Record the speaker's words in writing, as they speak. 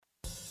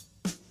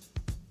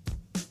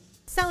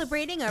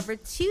Celebrating over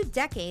 2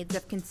 decades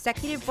of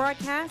consecutive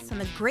broadcasts on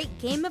the great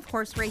game of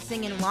horse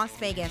racing in Las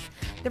Vegas,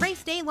 the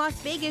Race Day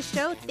Las Vegas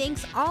show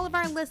thanks all of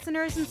our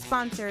listeners and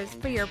sponsors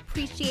for your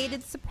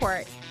appreciated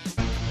support.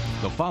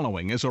 The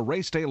following is a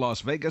Race Day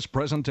Las Vegas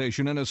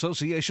presentation in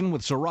association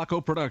with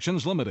Sirocco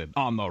Productions Limited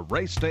on the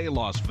Race Day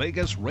Las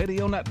Vegas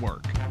Radio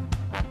Network.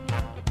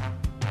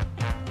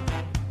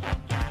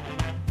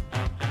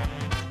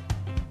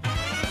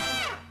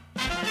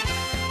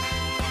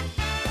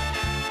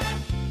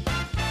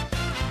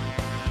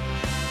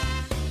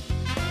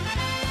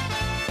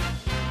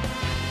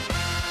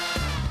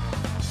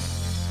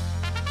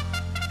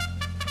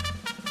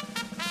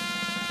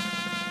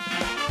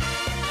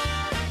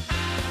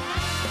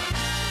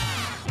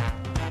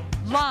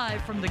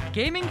 Live from the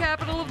gaming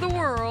capital of the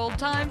world,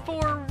 time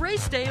for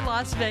Race Day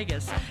Las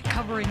Vegas,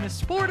 covering the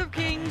sport of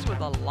kings with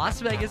a Las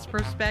Vegas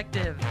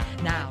perspective.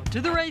 Now to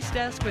the race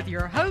desk with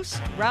your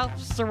host,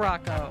 Ralph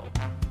Sirocco.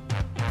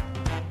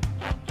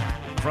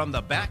 From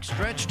the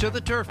backstretch to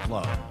the turf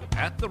club,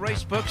 at the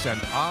racebooks and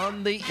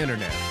on the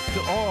internet, to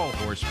all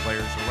horse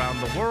players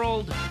around the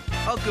world,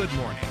 a good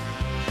morning.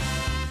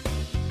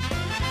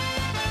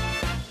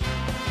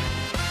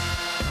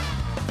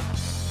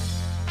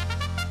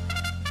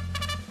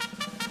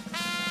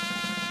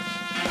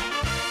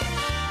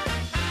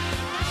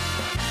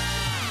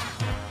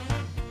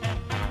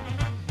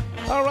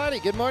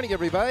 Alrighty, good morning,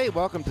 everybody.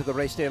 Welcome to the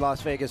Race Day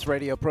Las Vegas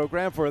radio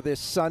program for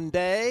this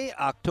Sunday,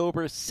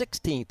 October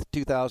 16th,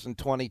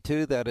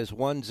 2022. That is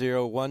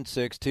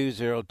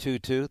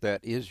 10162022.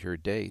 That is your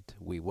date.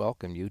 We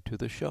welcome you to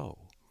the show.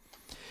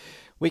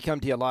 We come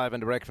to you live and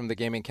direct from the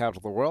gaming capital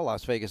of the world,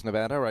 Las Vegas,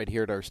 Nevada, right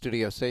here at our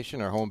studio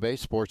station, our home base,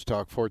 Sports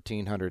Talk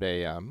 1400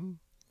 AM.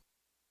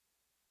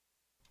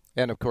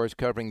 And, of course,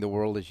 covering the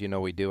world as you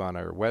know we do on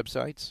our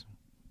websites,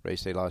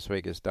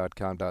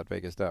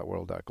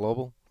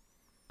 racedaylasvegas.com.vegas.world.global.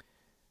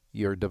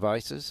 Your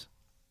devices,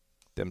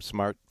 them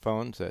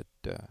smartphones that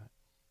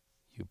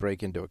you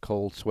break into a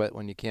cold sweat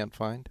when you can't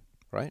find,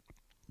 right?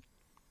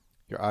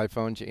 Your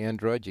iPhones, your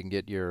Android, you can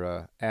get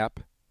your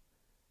app,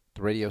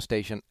 the radio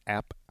station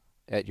app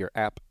at your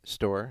app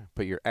store.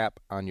 Put your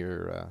app on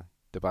your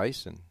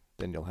device, and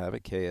then you'll have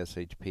it,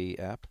 KSHP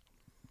app.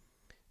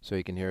 So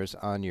you can hear us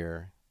on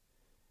your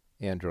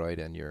Android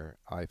and your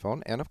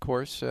iPhone. And, of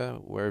course,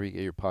 wherever you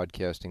get your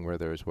podcasting, we're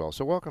there as well.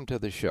 So welcome to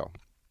the show.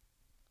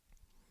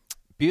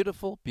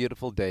 Beautiful,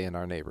 beautiful day in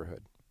our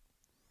neighborhood.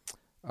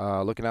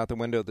 Looking out the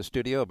window of the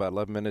studio, about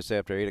 11 minutes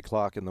after 8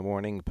 o'clock in the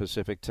morning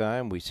Pacific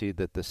time, we see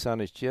that the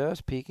sun is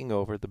just peeking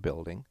over the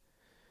building.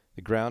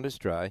 The ground is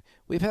dry.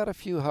 We've had a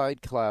few high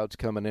clouds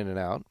coming in and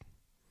out.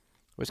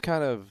 It was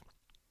kind of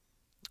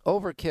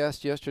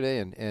overcast yesterday,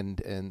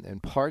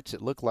 and parts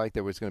it looked like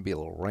there was going to be a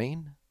little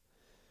rain.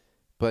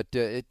 But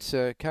it's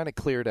kind of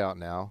cleared out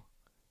now.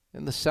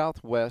 In the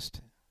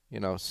southwest, you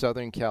know,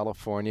 Southern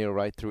California,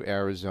 right through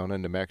Arizona,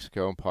 New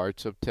Mexico, and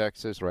parts of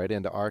Texas, right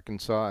into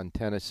Arkansas and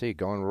Tennessee,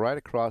 going right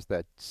across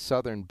that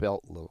southern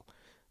belt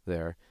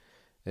there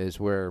is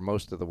where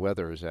most of the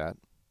weather is at.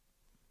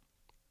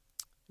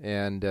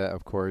 And,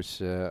 of course,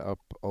 up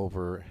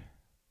over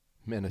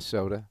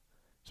Minnesota.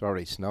 It's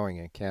already snowing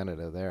in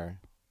Canada there,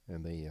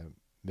 in the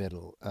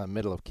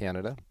middle of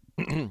Canada,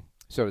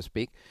 so to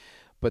speak.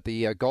 But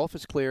the Gulf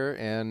is clear,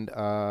 and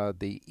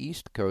the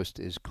East Coast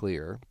is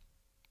clear.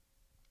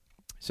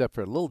 Except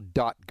for a little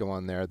dot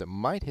going there that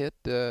might hit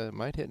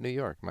New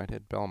York, might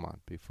hit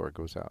Belmont before it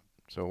goes out.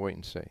 So wait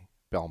and see.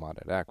 Belmont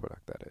at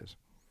Aqueduct, that is.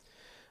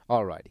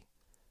 All righty.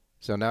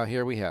 So now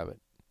here we have it.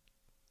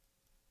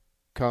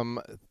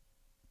 Come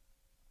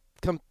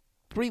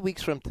 3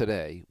 weeks from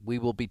today, we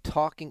will be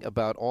talking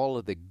about all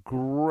of the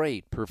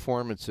great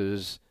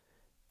performances,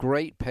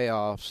 great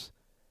payoffs,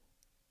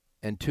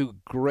 and 2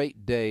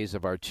 great days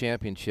of our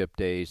championship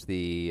days,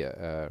 the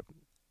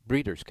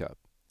Breeders' Cup.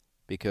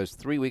 Because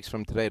 3 weeks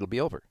from today, it'll be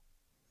over.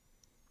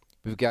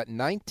 We've got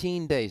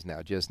 19 days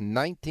now, just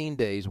 19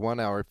 days,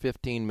 1 hour,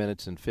 15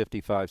 minutes, and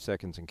 55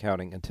 seconds and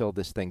counting until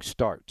this thing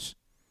starts.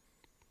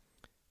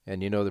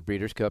 And you know the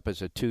Breeders' Cup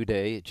is a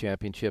 2-day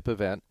championship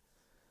event.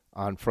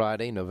 On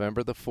Friday,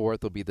 November the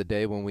 4th, will be the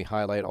day when we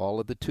highlight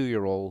all of the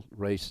 2-year-old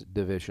race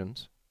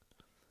divisions.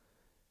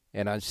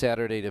 And on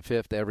Saturday the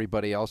 5th,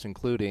 everybody else,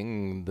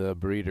 including the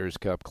Breeders'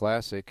 Cup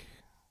Classic.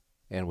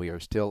 And we are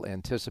still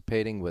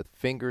anticipating with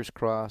fingers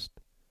crossed,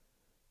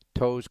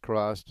 toes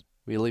crossed,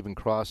 we'll even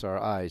cross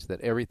our eyes that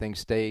everything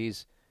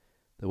stays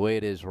the way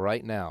it is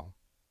right now.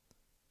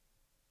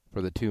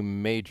 For the 2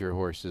 major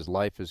horses,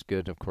 Life is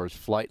Good, of course,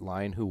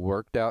 Flightline, who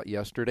worked out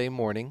yesterday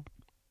morning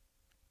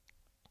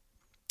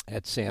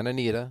at Santa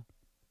Anita.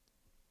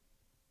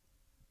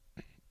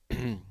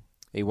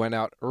 He went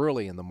out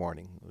early in the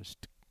morning. It was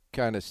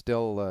kind of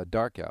still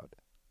dark out.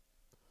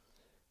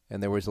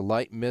 And there was a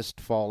light mist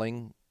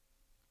falling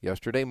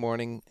yesterday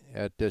morning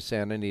at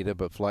Santa Anita,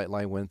 but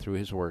Flightline went through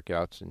his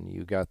workouts, and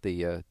you got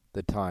the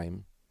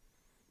time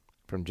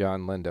from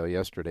John Lindo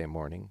yesterday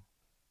morning,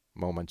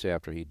 moments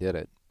after he did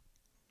it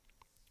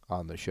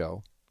on the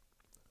show.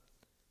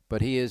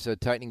 But he is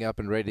tightening up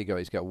and ready to go.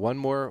 He's got one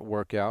more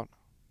workout.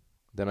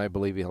 Then I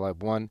believe he'll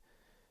have one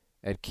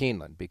at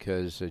Keeneland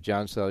because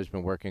John Sully's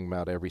been working them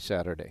out every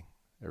Saturday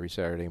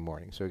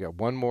morning. So we got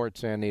one more at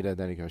Santa Anita,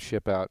 then he's going to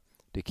ship out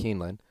to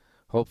Keeneland.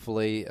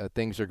 Hopefully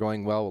things are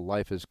going well,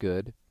 life is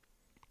good,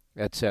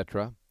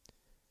 etc.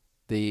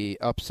 The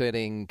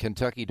upsetting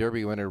Kentucky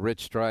Derby winner,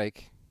 Rich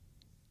Strike,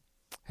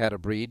 had a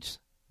breeze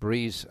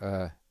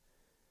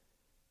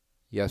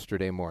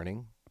yesterday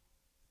morning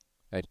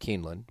at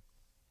Keeneland.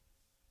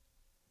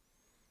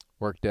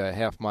 Worked a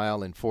half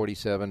mile in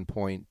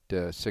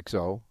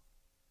 47.60.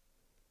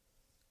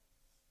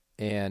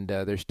 And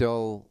they're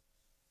still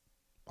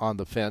on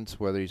the fence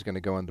whether he's going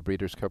to go in the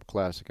Breeders' Cup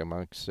Classic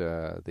amongst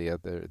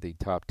the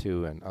top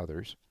two and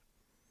others,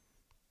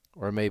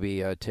 or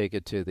maybe take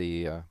it to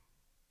the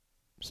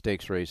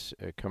stakes race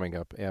coming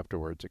up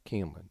afterwards at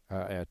Keeneland,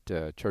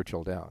 at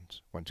Churchill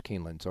Downs once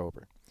Keeneland's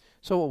over.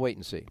 So we'll wait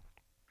and see.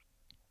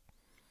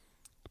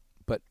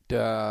 But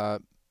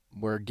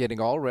we're getting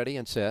all ready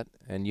and set,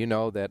 and you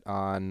know that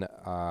on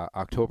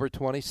October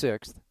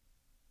 26th,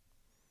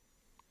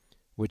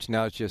 which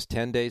now is just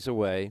 10 days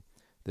away,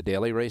 the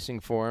Daily Racing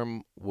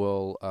Form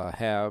will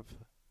have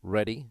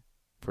ready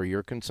for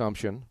your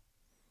consumption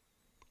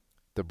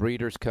the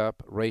Breeders'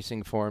 Cup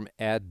Racing Form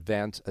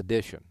Advance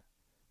Edition.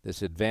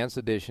 This Advance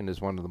Edition is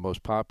one of the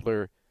most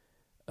popular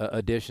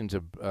editions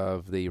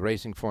of the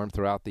Racing Form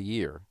throughout the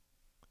year.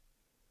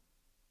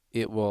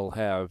 It will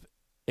have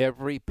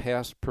every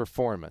past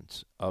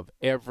performance of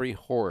every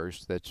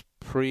horse that's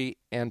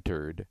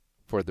pre-entered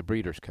for the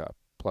Breeders' Cup,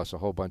 plus a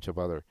whole bunch of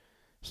other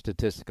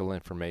statistical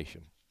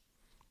information.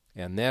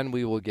 And then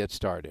we will get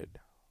started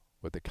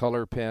with the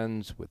color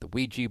pens, with the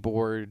Ouija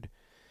board,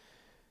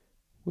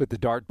 with the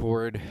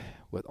dartboard,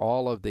 with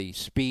all of the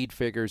speed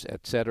figures,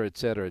 et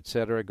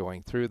cetera,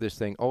 going through this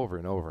thing over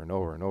and over and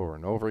over and over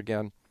and over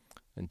again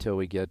until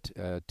we get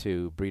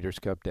to Breeders'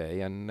 Cup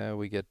Day, and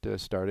we get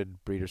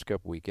started Breeders'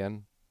 Cup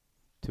weekend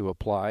to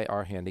apply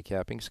our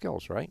handicapping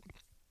skills, right?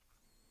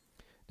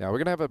 Now, we're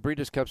going to have a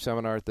Breeders' Cup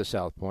seminar at the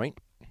South Point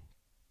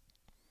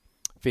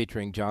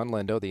featuring John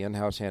Lindo, the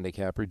in-house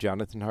handicapper,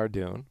 Jonathan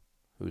Hardoon,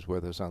 who's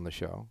with us on the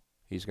show.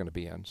 He's going to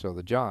be in. So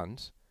the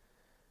Johns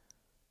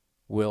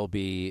will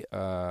be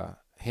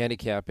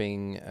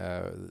handicapping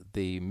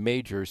the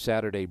major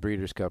Saturday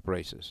Breeders' Cup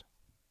races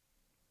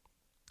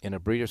in a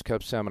Breeders'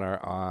 Cup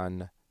seminar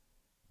on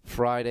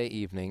Friday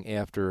evening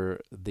after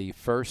the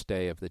first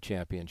day of the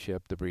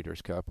championship, the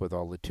Breeders' Cup, with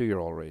all the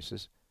 2-year-old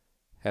races,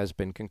 has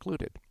been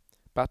concluded.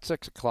 About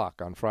 6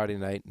 o'clock on Friday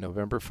night,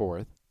 November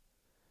 4th,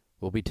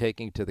 we'll be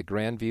taking to the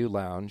Grandview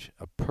Lounge,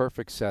 a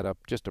perfect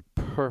setup, just a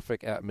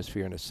perfect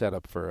atmosphere and a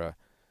setup for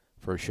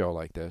a show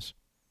like this.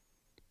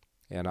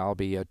 And I'll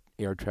be at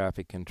air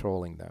traffic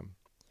controlling them.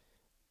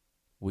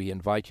 We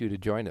invite you to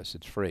join us.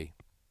 It's free.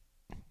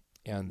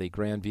 And the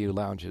Grandview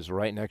Lounge is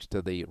right next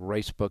to the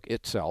racebook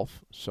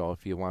itself. So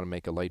if you want to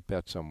make a late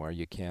bet somewhere,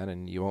 you can,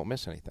 and you won't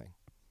miss anything.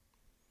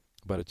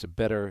 But it's a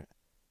better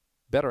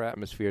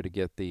atmosphere to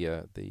get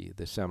the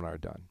seminar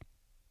done.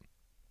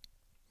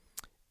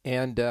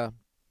 And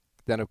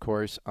then, of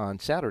course, on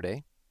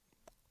Saturday,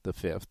 the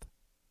 5th,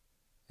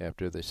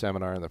 after the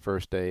seminar and the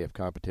first day of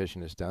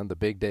competition is done, the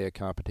big day of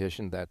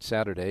competition, that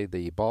Saturday,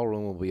 the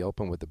ballroom will be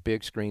open with the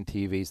big screen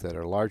TVs that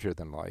are larger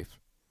than life.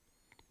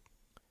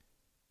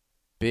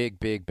 Big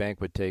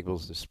banquet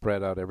tables to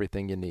spread out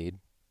everything you need,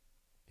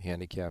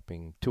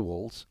 handicapping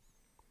tools,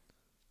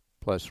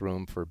 plus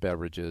room for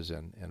beverages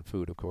and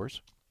food, of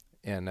course,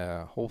 and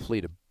a whole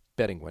fleet of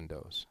betting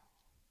windows.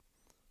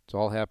 It's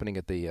all happening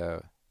at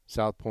the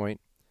South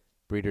Point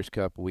Breeders'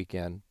 Cup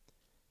weekend.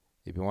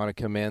 If you want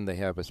to come in, they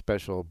have a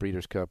special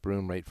Breeders' Cup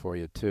room rate for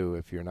you, too,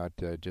 if you're not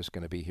just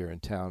going to be here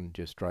in town,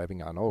 just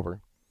driving on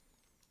over.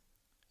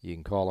 You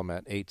can call them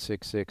at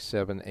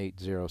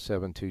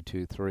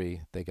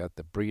 866-780-7223. They got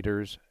the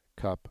Breeders'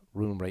 Cup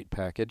room rate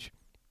package.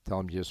 Tell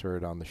them you just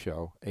heard on the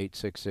show,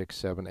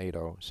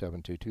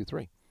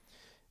 866-780-7223.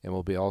 And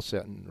we'll be all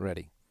set and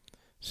ready.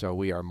 So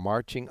we are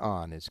marching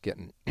on. It's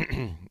getting,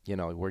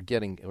 we're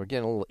getting a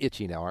little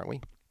itchy now, aren't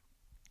we,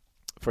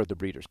 for the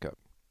Breeders' Cup.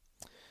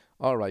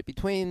 All right,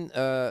 between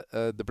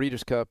the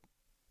Breeders' Cup,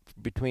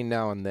 between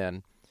now and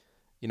then,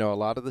 a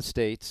lot of the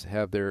states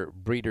have their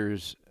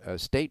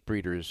state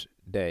Breeders'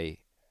 Day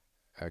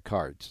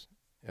cards,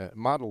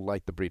 modeled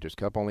like the Breeders'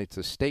 Cup, only it's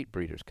the state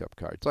Breeders' Cup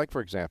cards. Like,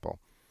 for example,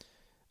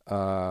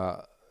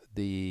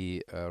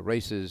 the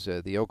races,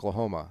 the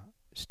Oklahoma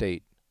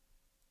state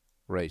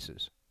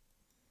races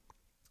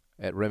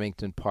at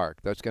Remington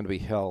Park. That's going to be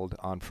held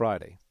on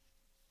Friday.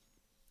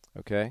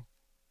 Okay?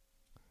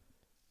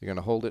 You're going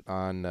to hold it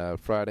on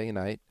Friday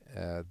night,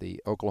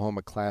 the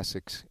Oklahoma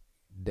Classics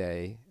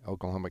Day,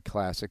 Oklahoma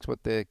Classics,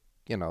 with the,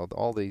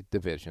 all the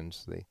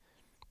divisions, the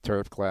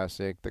Turf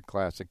Classic, the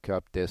Classic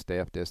Cup,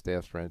 Distaff,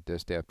 Sprint,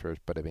 Distaff, Turf,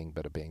 bada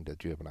bing, the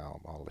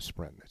Juvenile, all the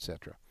Sprint,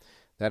 etc.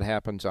 That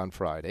happens on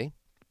Friday,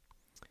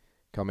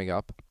 coming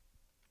up.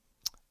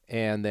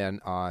 And then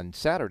on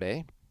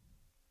Saturday,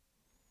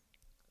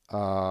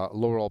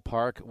 Laurel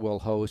Park will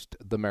host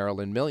the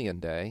Maryland Million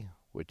Day,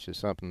 which is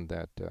something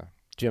that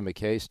Jim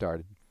McKay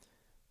started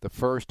The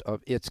first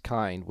of its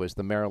kind was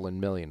the Maryland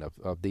Million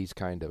of these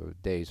kind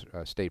of days,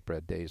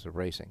 state-bred days of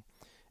racing.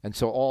 And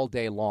so all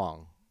day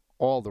long,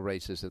 all the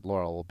races at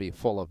Laurel will be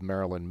full of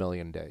Maryland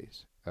Million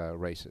days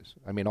races.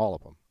 I mean, all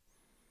of them.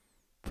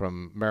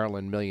 From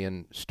Maryland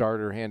Million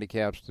starter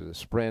handicaps to the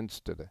sprints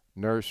to the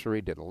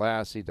nursery to the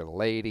lassie to the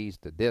ladies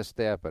to this,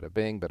 that, bada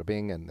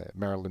bing, and the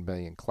Maryland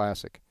Million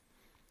Classic.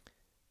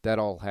 That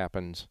all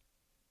happens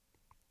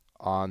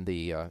on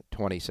the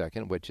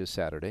 22nd, which is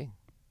Saturday.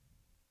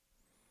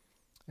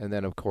 And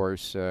then, of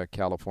course,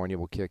 California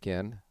will kick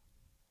in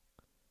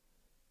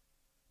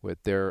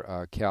with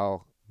their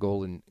Cal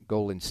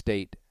Golden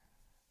State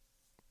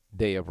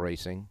Day of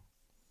Racing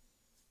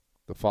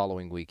the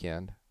following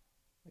weekend.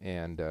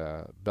 And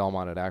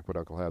Belmont and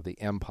Aqueduct will have the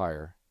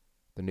Empire,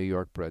 the New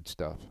York bred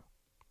stuff,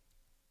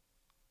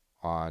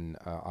 on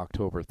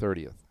October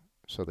 30th.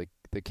 So the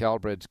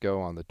Calbreds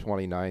go on the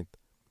 29th.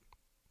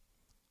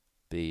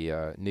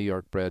 The New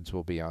York breds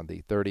will be on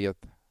the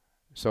 30th.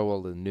 So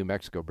will the New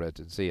Mexico breds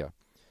at Zia.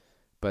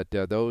 But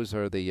those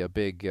are the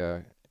big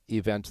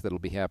events that will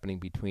be happening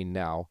between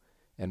now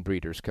and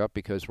Breeders' Cup,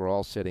 because we're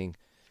all sitting,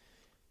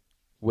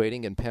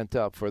 waiting and pent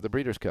up for the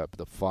Breeders' Cup.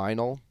 The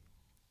final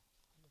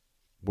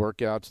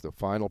workouts, the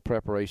final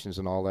preparations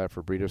and all that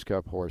for Breeders'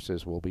 Cup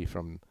horses will be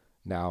from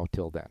now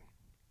till then.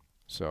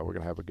 So we're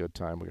going to have a good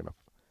time. We're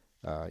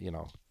going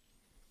to,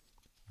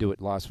 do it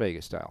Las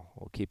Vegas style.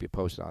 We'll keep you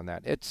posted on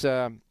that. It's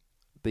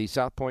the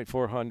South Point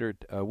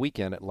 400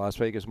 weekend at Las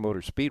Vegas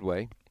Motor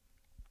Speedway.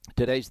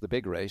 Today's the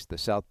big race, the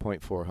South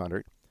Point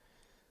 400.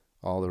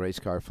 All the race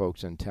car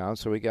folks in town.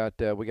 So we got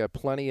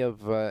plenty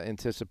of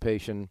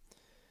anticipation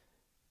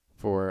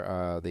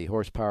for the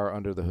Horsepower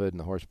Under the Hood and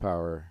the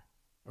Horsepower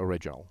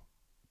Original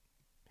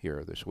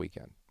here this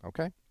weekend.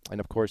 Okay? And,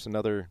 of course,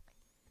 another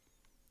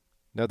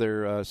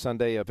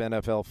Sunday of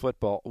NFL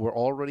football. We're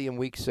already in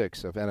Week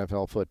 6 of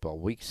NFL football,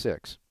 Week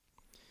 6.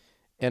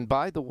 And,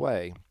 by the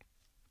way,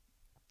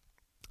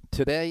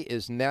 today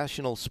is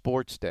National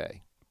Sports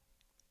Day.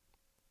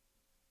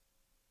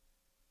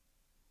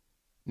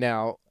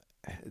 Now,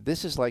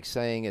 this is like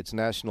saying it's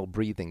National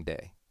Breathing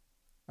Day.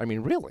 I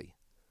mean, really.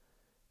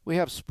 We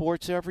have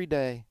sports every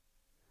day.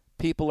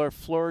 People are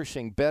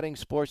flourishing, betting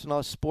sports and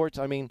all sports.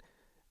 I mean,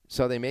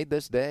 so they made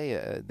this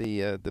day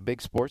the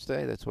big sports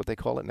day. That's what they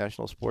call it,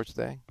 National Sports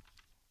Day.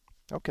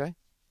 Okay.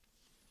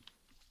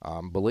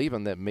 I'm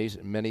believing that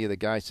many of the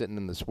guys sitting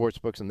in the sports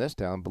books in this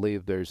town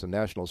believe there's a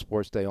National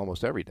Sports Day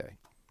almost every day.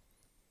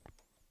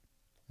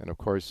 And, of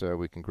course,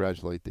 we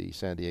congratulate the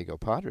San Diego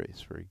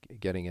Padres for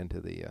getting into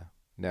the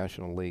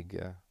National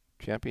League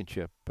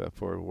Championship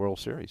for World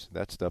Series.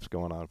 That stuff's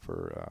going on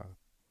for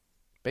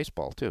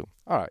baseball, too.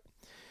 All right.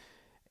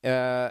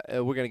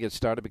 We're going to get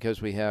started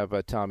because we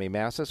have Tommy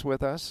Massis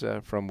with us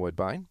from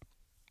Woodbine.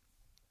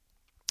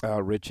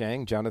 Rich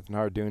Yang, Jonathan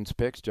Hardoon's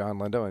picks, John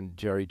Lindo, and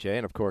Jerry J.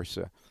 And, of course,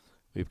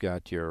 we've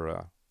got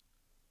your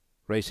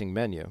racing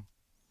menu.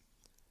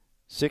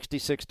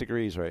 66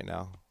 degrees right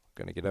now.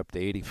 Going to get up to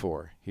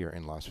 84 here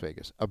in Las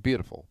Vegas. A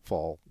beautiful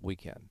fall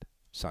weekend,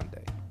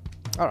 Sunday.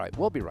 All right,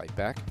 we'll be right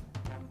back.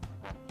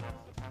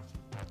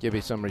 Give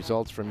you some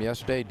results from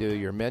yesterday, do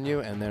your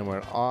menu, and then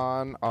we're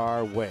on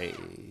our way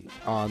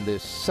on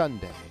this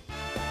Sunday.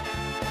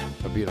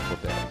 A beautiful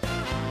day.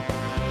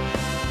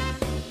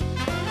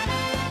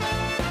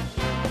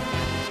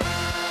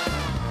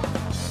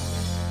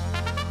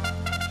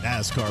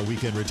 NASCAR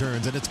weekend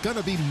returns, and it's going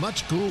to be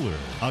much cooler.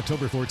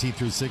 October 14th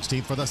through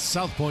 16th for the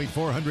South Point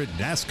 400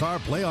 NASCAR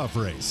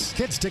playoff race.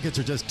 Kids tickets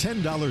are just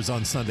 $10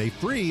 on Sunday,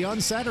 free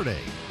on Saturday.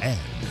 And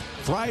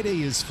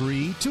Friday is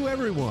free to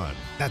everyone.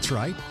 That's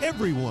right,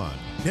 everyone.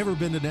 Never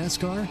been to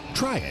NASCAR?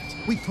 Try it.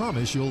 We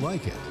promise you'll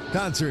like it.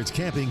 Concerts,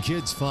 camping,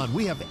 kids, fun.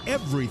 We have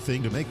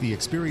everything to make the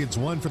experience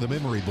one for the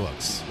memory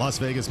books. Las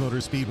Vegas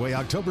Motor Speedway,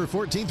 October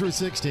 14th through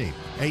 16th.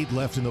 8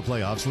 left in the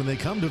playoffs when they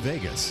come to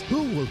Vegas.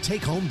 Who will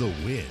take home the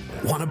win?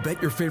 Want to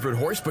bet your favorite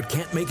horse but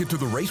can't make it to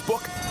the race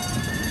book?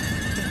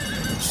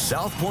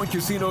 South Point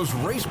Casino's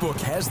Racebook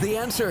has the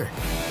answer.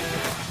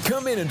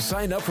 Come in and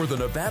sign up for the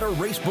Nevada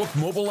Racebook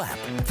mobile app.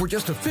 For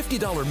just a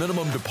 $50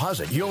 minimum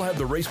deposit, you'll have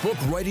the Racebook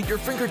right at your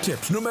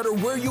fingertips, no matter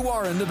where you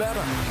are in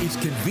Nevada. It's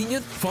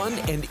convenient, fun,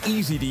 and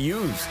easy to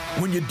use.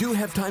 When you do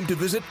have time to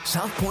visit,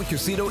 South Point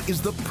Casino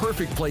is the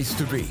perfect place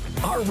to be.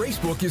 Our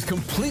Racebook is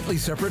completely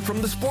separate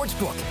from the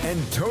Sportsbook and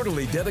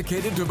totally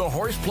dedicated to the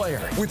horse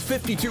player. With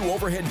 52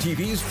 overhead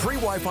TVs, free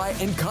Wi-Fi,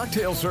 and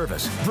cocktail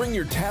service. Bring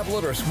your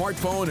tablet or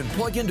smartphone and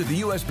plug into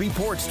the USB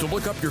ports to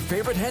look up your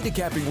favorite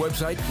handicapping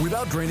website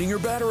without draining your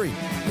battery.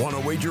 Want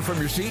to wager from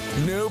your seat?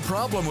 No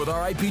problem with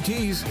our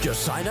IPTs.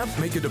 Just sign up,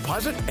 make a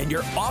deposit, and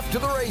you're off to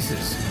the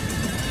races.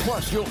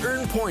 Plus, you'll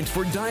earn points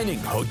for dining,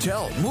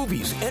 hotel,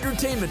 movies,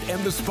 entertainment,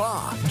 and the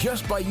spa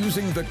just by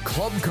using the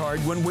club card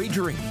when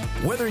wagering.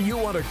 Whether you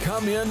want to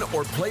come in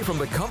or play from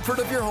the comfort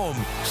of your home,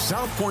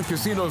 South Point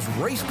Casino's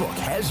Racebook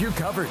has you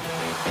covered.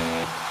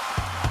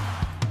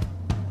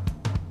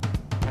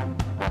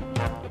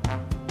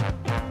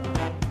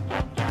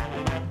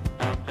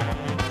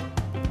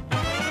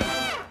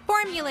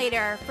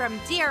 Simulator from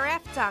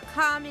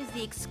DRF.com is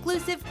the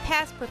exclusive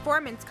past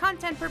performance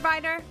content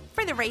provider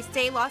for the Race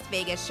Day Las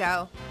Vegas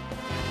show.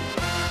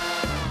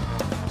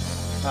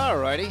 All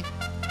righty.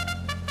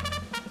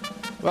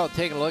 Well,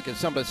 taking a look at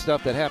some of the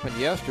stuff that happened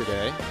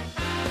yesterday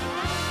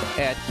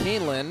at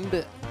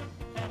Keeneland.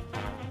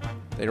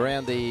 They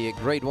ran the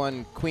Grade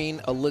 1 Queen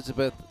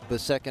Elizabeth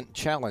II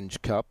Challenge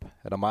Cup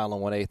at 1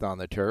 1/8 miles on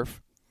the turf.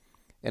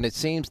 And it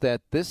seems that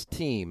this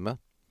team,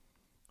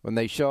 when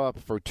they show up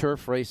for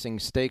turf racing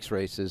stakes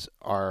races,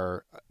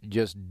 are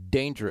just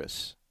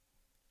dangerous.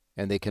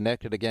 And they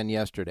connected again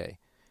yesterday.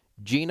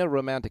 Gina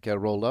Romantica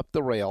rolled up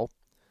the rail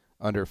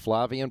under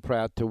Flavien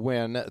Prat to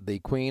win the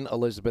Queen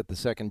Elizabeth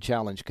II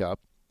Challenge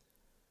Cup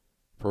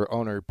for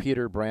owner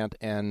Peter Brandt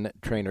and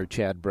trainer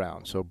Chad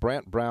Brown. So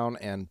Brandt, Brown,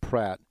 and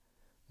Pratt,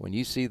 when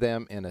you see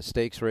them in a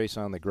stakes race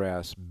on the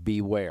grass,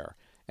 beware.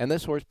 And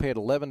this horse paid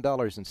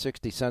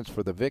 $11.60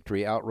 for the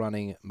victory,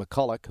 outrunning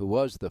McCulloch, who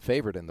was the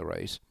favorite in the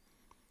race,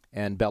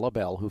 and Bella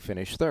Bell, who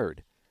finished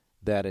third.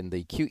 That in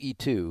the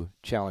QE2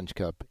 Challenge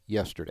Cup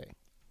yesterday.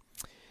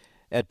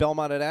 At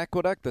Belmont at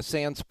Aqueduct, the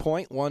Sands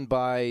Point won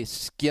by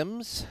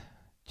Skims.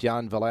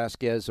 John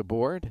Velasquez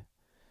aboard.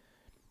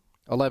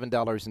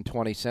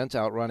 $11.20,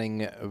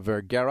 outrunning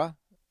Vergara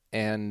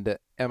and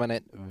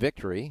Eminent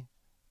Victor,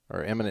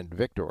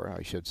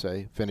 I should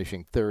say,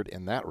 finishing third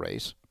in that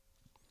race.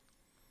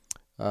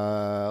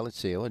 Let's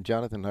see. Well,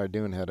 Jonathan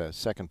Hardoon had a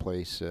second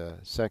place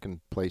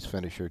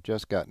finisher.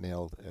 Just got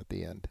nailed at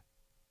the end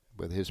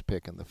with his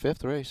pick in the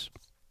fifth race.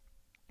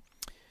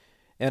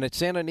 And at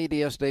Santa Anita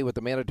yesterday with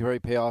the mandatory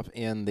payoff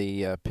in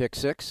the pick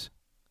six,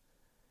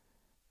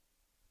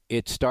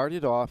 it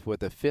started off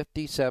with a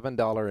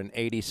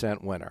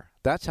 $57.80 winner.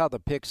 That's how the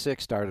pick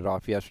six started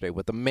off yesterday,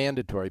 with the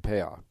mandatory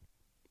payoff.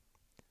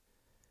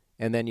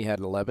 And then you had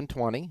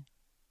 $11.20,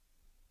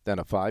 then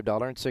a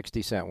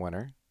 $5.60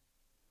 winner,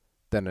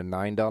 then a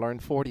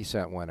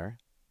 $9.40 winner,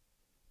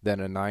 then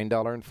a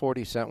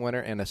 $9.40 winner,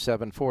 and a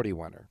 $7.40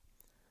 winner.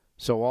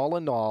 So all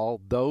in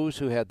all, those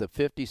who had the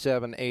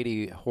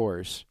 $57.80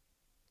 horse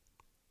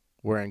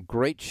were in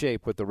great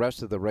shape with the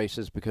rest of the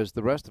races, because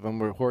the rest of them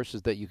were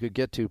horses that you could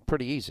get to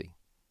pretty easy.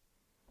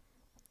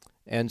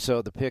 And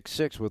so the pick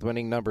six with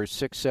winning numbers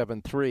 6,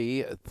 7,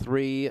 3,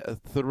 3,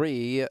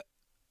 3,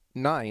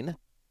 9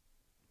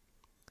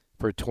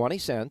 for 20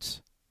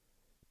 cents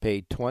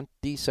paid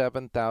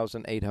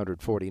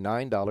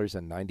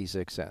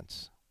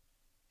 $27,849.96.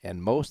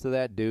 And most of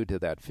that due to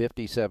that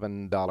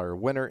 $57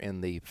 winner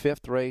in the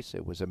fifth race.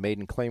 It was a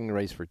maiden claiming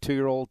race for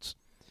 2-year-olds,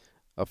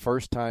 a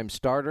first-time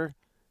starter,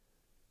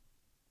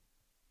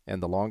 and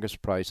the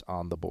longest price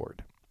on the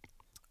board.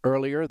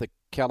 Earlier, the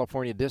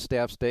California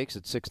Distaff Stakes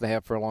at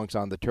 6.5 furlongs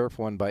on the turf,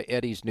 won by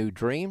Eddie's New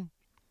Dream.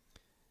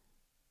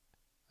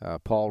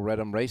 Paul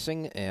Redham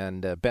Racing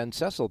and Ben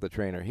Cecil, the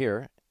trainer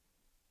here.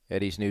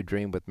 Eddie's New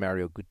Dream with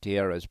Mario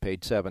Gutierrez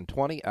paid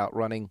 $7.20,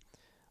 outrunning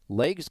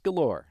Legs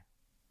Galore.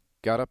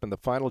 Got up in the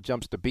final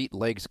jumps to beat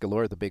Legs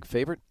Galore, the big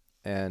favorite,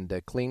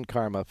 and Clean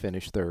Karma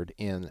finished third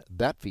in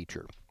that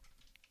feature.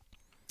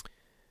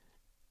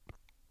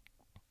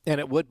 And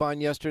at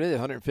Woodbine yesterday, the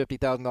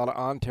 $150,000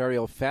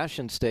 Ontario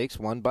Fashion Stakes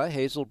won by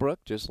Hazelbrook,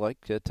 just like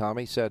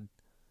Tommy said,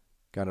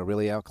 going to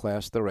really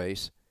outclass the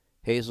race.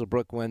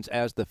 Hazelbrook wins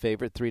as the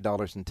favorite,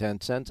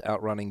 $3.10,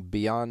 outrunning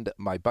Beyond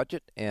My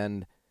Budget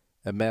and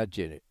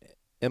Imagery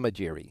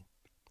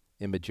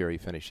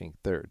finishing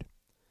third.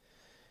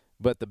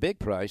 But the big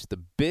price, the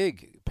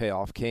big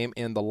payoff came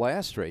in the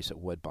last race at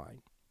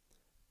Woodbine.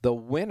 The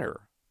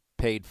winner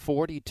paid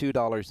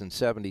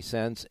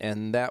 $42.70,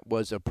 and that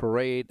was a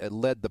parade. It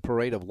led the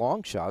parade of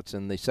long shots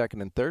in the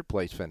second and third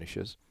place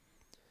finishes.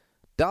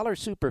 Dollar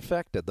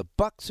Superfecta, the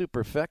Buck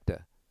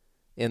Superfecta,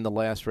 in the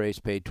last race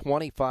paid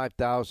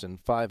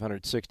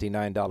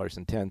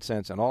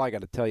 $25,569.10. And all I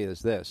got to tell you is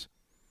this: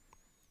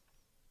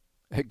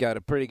 it got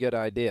a pretty good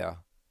idea,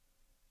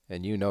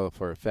 and you know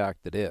for a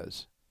fact it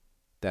is,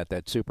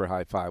 that super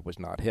high five was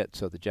not hit.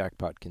 So the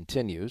jackpot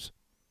continues.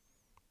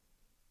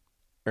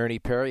 Ernie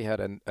Perry had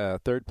a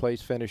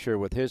third-place finisher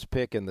with his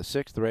pick in the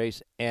sixth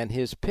race, and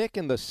his pick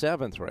in the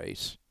seventh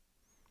race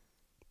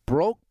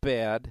broke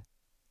behind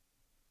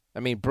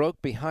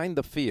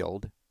the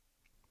field,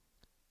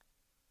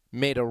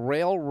 made a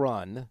rail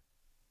run,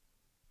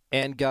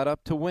 and got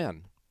up to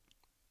win.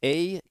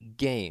 A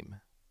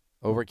Game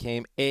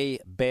overcame a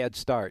bad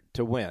start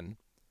to win.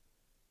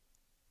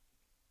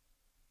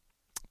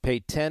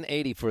 Paid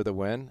 $10.80 for the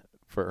win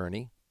for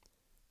Ernie.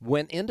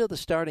 Went into the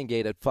starting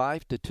gate at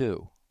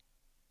 5-2.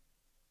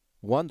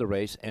 Won the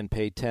race and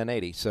paid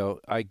 $10.80. So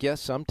I guess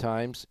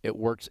sometimes it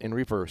works in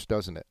reverse,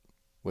 doesn't it,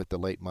 with the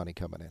late money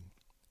coming in.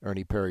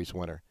 Ernie Perry's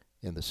winner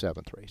in the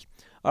seventh race.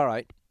 All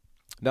right,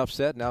 enough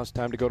said. Now it's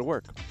time to go to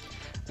work.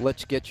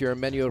 Let's get your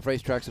menu of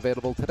racetracks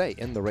available today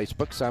in the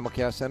Racebook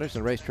simulcast centers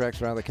and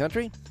racetracks around the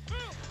country.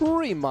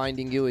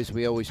 Reminding you, as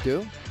we always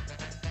do,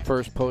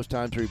 first post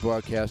times we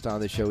broadcast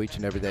on the show each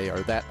and every day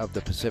are that of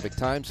the Pacific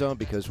time zone,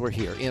 because we're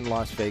here in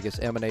Las Vegas,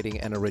 emanating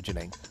and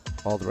originating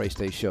all the race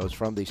day shows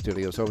from these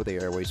studios over the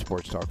airways,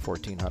 Sports Talk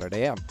 1400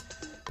 AM.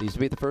 These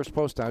will be the first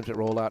post times that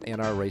roll out in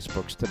our race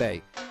books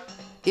today.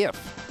 If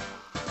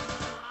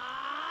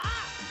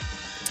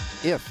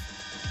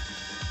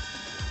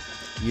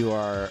you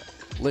are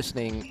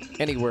listening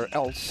anywhere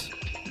else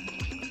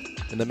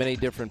in the many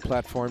different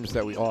platforms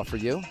that we offer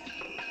you,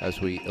 as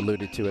we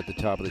alluded to at the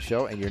top of the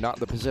show, and you're not in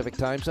the Pacific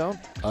time zone,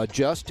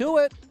 adjust to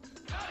it,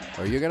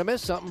 or you're going to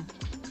miss something.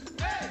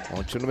 I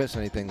want you to miss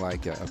anything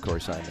like, of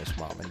course, I miss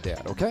Mom and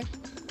Dad, okay?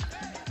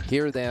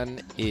 Here,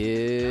 then,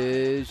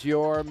 is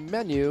your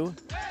menu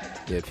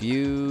if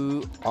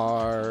you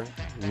are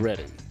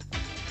ready.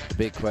 The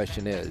big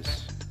question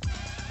is,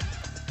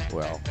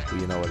 well,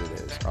 you know what it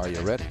is. Are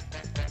you ready?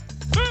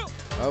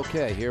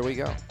 Okay, here we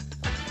go.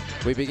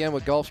 We begin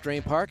with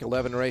Gulfstream Park.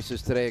 11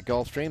 races today at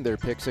Gulfstream. Their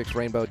Pick 6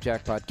 Rainbow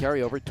Jackpot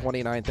carryover,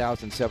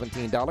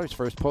 $29,017.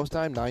 First post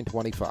time,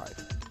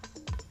 $9.25.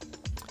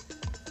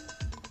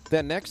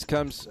 Then next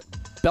comes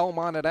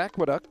Belmont at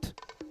Aqueduct.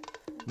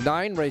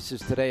 9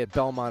 races today at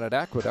Belmont at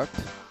Aqueduct.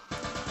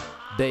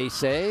 They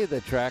say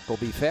the track will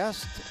be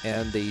fast,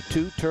 and the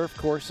 2 turf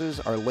courses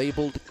are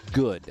labeled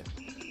good,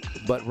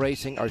 but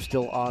racing are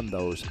still on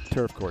those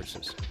turf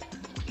courses.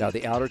 Now,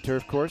 the outer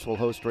turf course will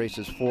host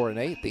races 4 and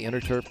 8. The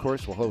inner turf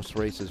course will host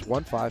races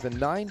 1, 5, and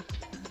 9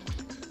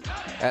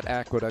 at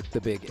Aqueduct,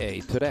 the Big A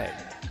today.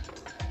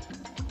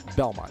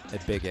 Belmont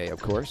at Big A,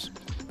 of course.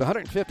 The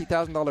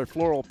 $150,000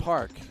 Floral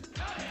Park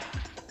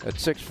at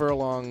 6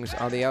 furlongs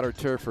on the outer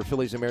turf for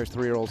fillies and mares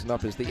 3-year-olds and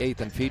up is the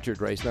 8th and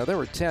featured race. Now, there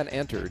were 10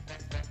 entered,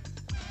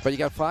 but you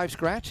got 5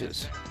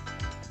 scratches.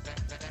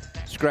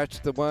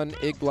 Scratched the 1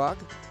 Iglog.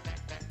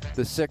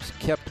 The 6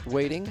 Kept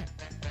Waiting.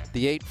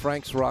 The 8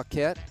 Frank's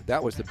Rocket.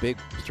 That was the big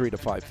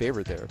 3-5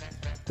 favorite there.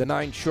 The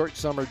 9 Short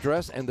Summer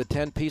Dress and the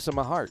 10 Piece of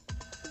My Heart.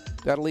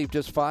 That'll leave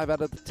just 5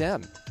 out of the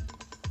 10.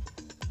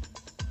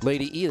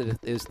 Lady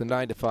Edith is the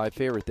 9-5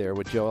 favorite there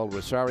with Joel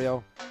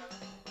Rosario.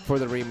 For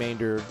the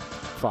remainder,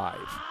 5.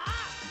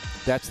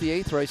 That's the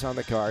 8th race on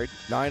the card.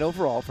 9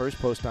 overall. First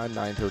post time,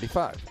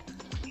 9:35.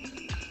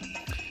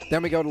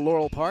 Then we go to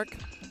Laurel Park.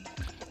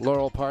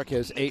 Laurel Park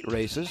has 8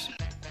 races.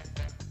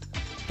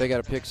 They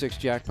got a Pick 6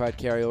 jackpot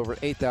carryover,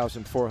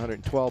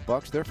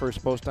 $8,412. Their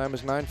first post time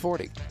is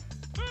 9:40.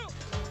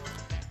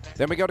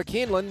 Then we go to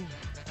Keeneland.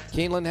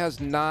 Keeneland has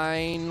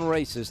 9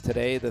 races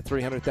today. The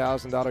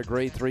 $300,000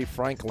 Grade 3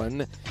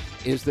 Franklin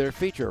is their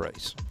feature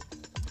race.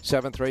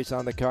 7th race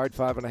on the card,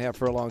 5.5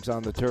 furlongs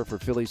on the turf for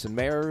fillies and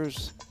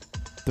mares,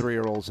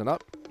 3-year-olds and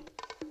up.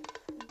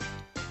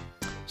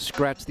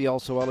 Scratch the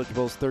also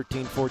eligibles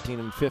 13, 14,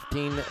 and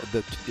 15.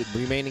 The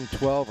remaining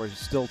 12 are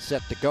still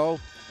set to go.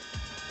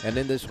 And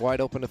in this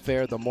wide-open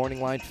affair, the morning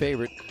line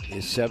favorite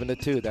is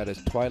 7-2. That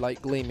is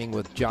Twilight Gleaming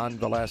with John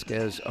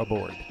Velasquez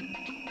aboard.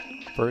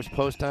 First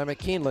post time at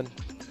Keeneland,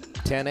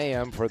 10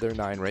 a.m. for their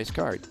 9-race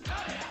card.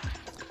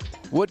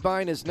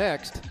 Woodbine is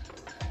next.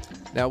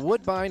 Now,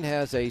 Woodbine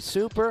has a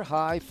super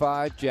high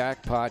 5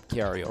 jackpot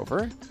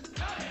carryover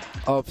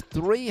of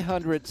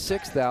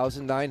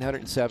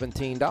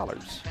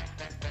 $306,917.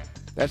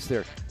 That's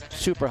their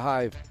super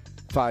high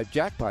 5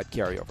 jackpot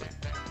carryover,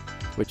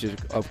 which is,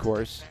 of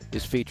course,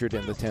 is featured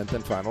in the 10th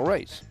and final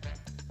race.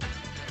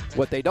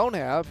 What they don't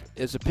have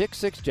is a Pick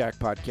 6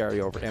 jackpot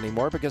carryover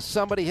anymore because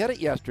somebody hit it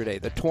yesterday.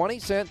 The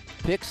 20-cent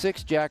Pick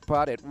 6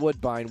 jackpot at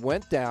Woodbine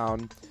went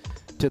down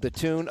to the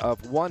tune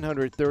of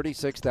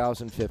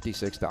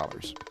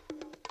 $136,056.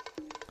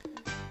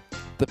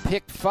 The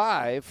Pick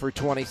 5 for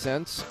 20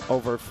 cents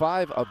over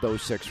 5 of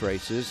those 6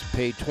 races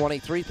paid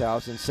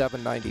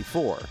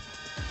 $23,794.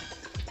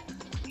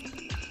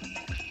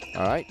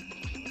 All right.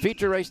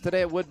 Feature race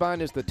today at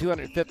Woodbine is the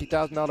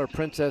 $250,000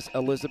 Princess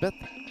Elizabeth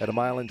at 1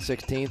 mile and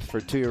 16th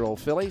for 2-year-old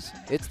fillies.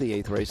 It's the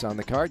 8th race on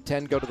the card.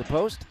 10 go to the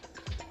post.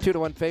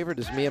 2-1 favorite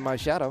is Me and My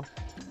Shadow.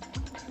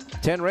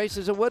 10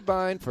 races at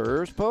Woodbine.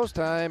 First post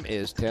time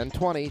is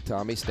 10:20.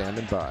 Tommy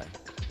standing by.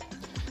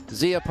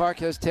 Zia Park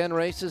has 10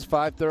 races,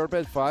 5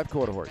 thoroughbred, 5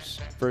 quarter horse.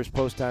 First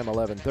post time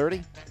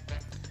 11:30.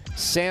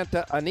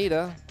 Santa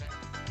Anita,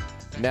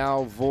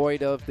 now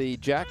void of the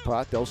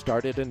jackpot. They'll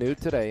start it anew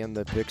today in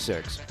the Pick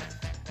 6.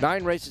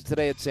 9 races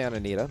today at Santa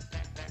Anita.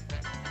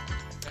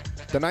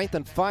 The 9th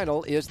and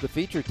final is the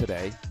feature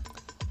today.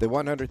 The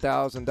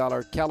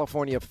 $100,000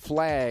 California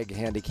Flag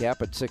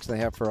handicap at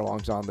 6.5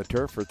 furlongs on the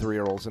turf for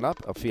 3-year-olds and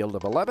up, a field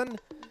of 11.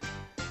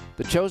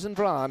 The Chosen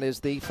Braun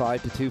is the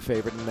 5-2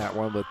 favorite in that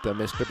one with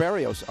Mr.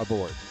 Barrios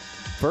aboard.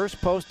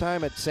 First post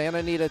time at Santa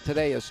Anita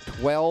today is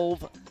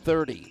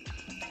 12:30.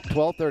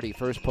 12:30,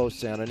 first post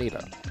Santa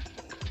Anita.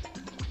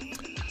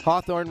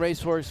 Hawthorne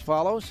Racehorse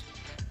follows.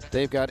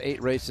 They've got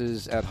 8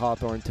 races at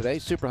Hawthorne today.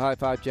 Super high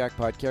 5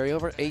 jackpot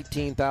carryover,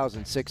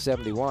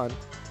 $18,671.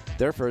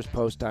 Their first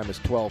post time is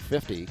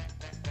 12:50.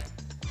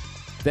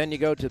 Then you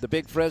go to the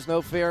Big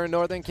Fresno Fair in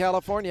Northern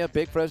California.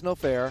 Big Fresno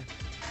Fair.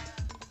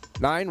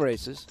 9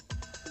 races.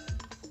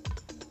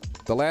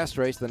 The last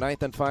race, the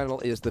 9th and final,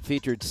 is the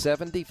featured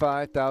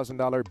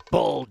 $75,000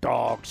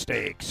 Bulldog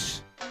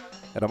Stakes.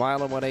 At 1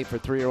 mile and 1/8 for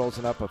 3-year-olds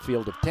and up, a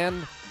field of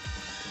 10.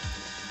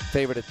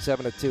 Favorite at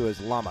 7-2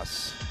 is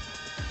Lamas.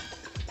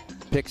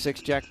 Pick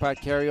 6 jackpot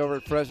carryover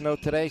at Fresno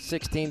today,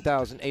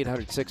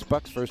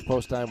 $16,806. First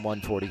post time,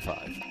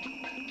 $145.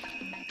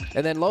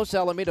 And then Los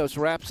Alamitos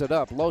wraps it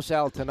up. Los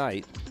Al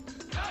tonight.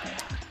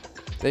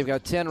 They've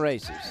got 10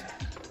 races.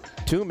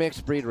 2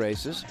 mixed breed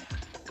races,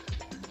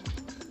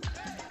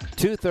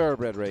 2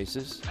 thoroughbred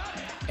races,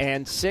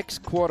 and 6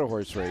 quarter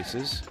horse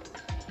races,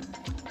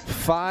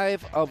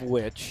 5 of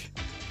which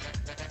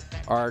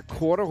are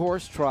quarter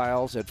horse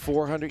trials at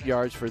 400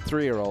 yards for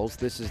 3-year-olds.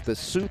 This is the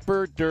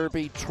Super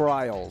Derby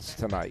Trials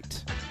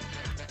tonight.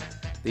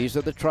 These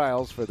are the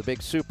trials for the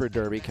big Super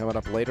Derby coming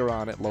up later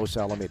on at Los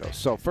Alamitos.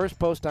 So first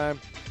post time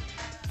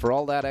for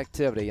all that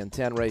activity and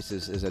 10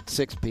 races is at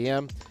 6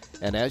 p.m.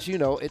 And as you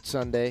know, it's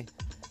Sunday,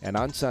 and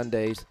on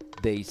Sundays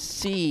they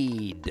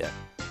seed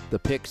the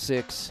Pick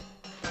 6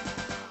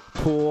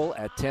 pool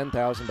at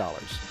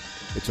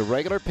 $10,000. It's a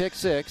regular Pick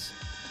 6,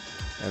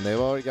 and they've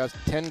already got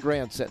 10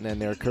 grand sitting in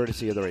there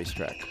courtesy of the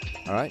racetrack.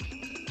 All right?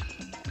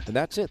 And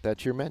that's it.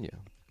 That's your menu.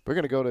 We're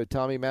going to go to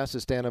Tommy Massa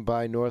standing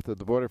by north of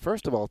the border.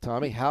 First of all,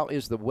 Tommy, how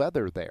is the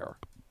weather there?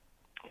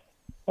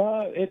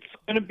 It's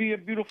going to be a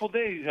beautiful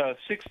day.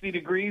 60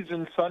 degrees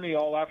and sunny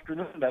all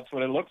afternoon. That's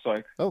what it looks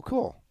like. Oh,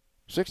 cool.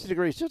 60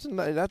 degrees.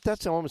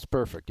 That's almost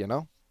perfect, you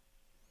know?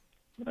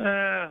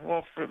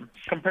 Well,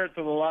 compared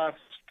to the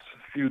last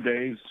few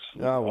days,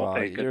 oh, well, I'll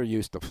take you're it.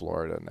 used to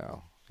Florida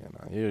now. You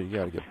know, you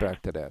got to get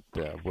back to that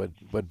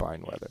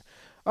Woodbine weather.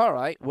 All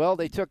right. Well,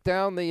 they took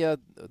down the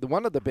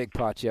one of the big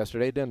pots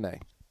yesterday, didn't they?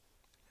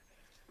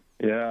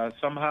 Yeah,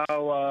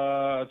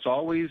 somehow it's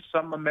always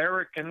some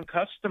American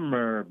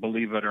customer,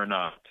 believe it or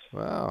not.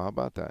 Wow, how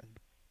about that?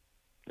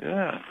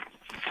 Yeah.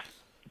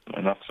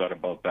 Enough said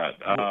about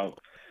that.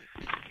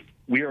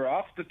 We are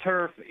off the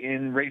turf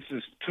in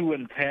races 2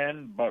 and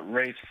 10, but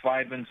race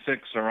 5 and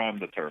 6 are on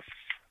the turf.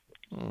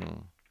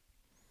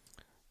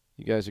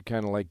 You guys are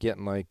kind of like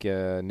getting like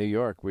New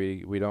York.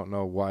 We don't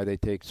know why they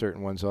take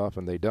certain ones off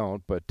and they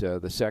don't, but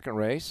the second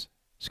race,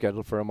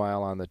 scheduled for a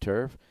mile on the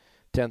turf,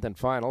 10th and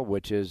final,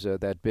 which is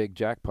that big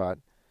jackpot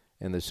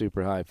in the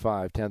Super High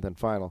 5, 10th and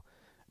final,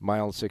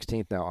 mile and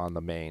 16th now on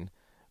the main.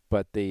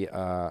 But the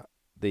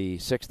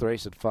 6th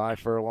race at 5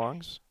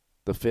 furlongs,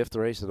 the 5th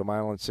race at a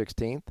mile and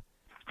 16th,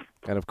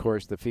 and, of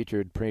course, the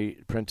featured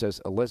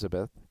Princess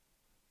Elizabeth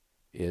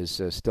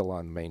is still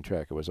on the main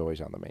track. It was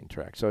always on the main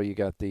track. So you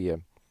got the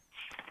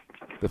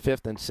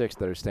 5th and 6th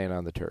that are staying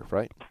on the turf,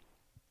 right?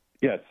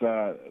 Yes.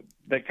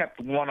 They kept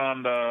one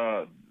on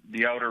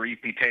the outer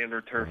E.P.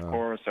 Taylor turf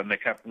course, and they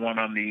kept one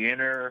on the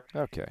inner.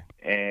 Okay.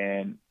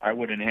 And I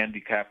wouldn't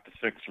handicap the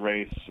 6th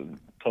race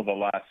until the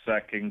last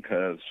second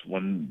because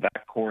when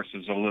that course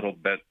is a little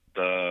bit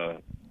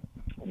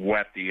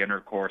wet, the inner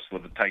course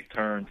with the tight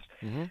turns,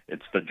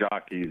 it's the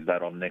jockeys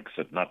that'll nix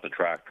it, not the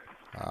track.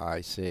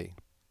 I see.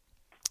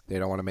 They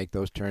don't want to make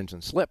those turns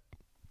and slip.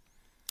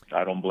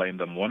 I don't blame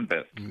them one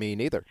bit. Me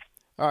neither.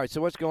 All right,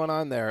 so what's going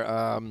on there?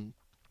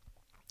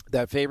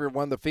 That favorite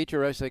won the feature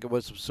race like it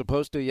was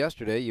supposed to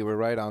yesterday. You were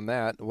right on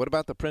that. What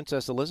about the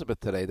Princess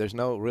Elizabeth today? There's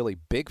no really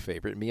big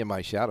favorite. Me and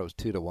My Shadow's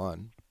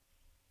 2-1.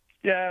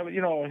 Yeah,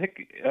 you know,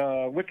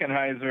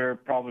 Wickenheiser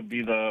probably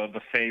be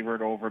the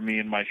favorite over Me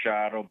and My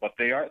Shadow, but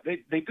they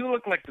do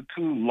look like the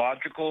 2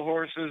 logical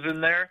horses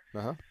in there.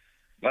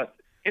 But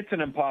it's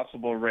an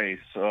impossible race.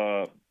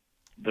 The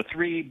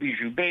 3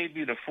 Bijou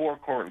Baby, the 4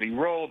 Courtly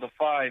Row, the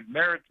 5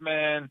 Merit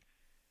Man,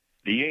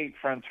 the 8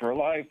 Friends for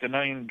Life, the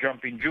 9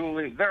 Jumping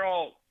Julie. They're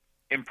all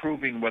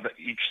improving with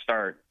each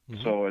start.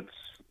 So it's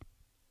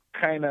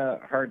kind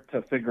of hard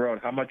to figure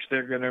out how much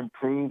they're going to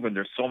improve, and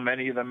there's so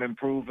many of them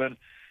improving.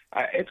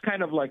 It's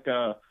kind of like,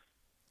 those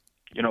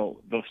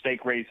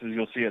stake races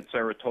you'll see at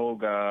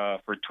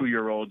Saratoga for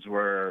 2-year-olds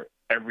where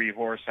every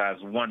horse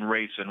has 1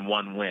 race and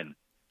 1 win.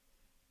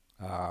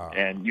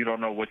 And you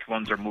don't know which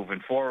ones are moving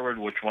forward,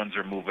 which ones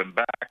are moving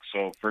back.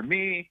 So for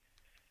me,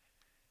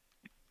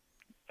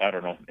 I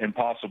don't know,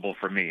 impossible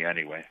for me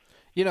anyway.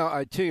 You know,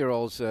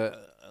 2-year-olds,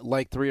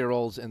 like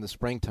 3-year-olds in the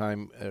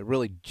springtime,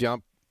 really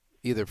jump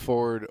either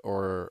forward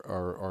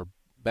or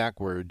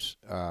backwards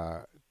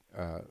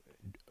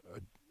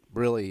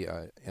really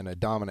in a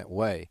dominant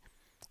way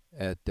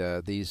at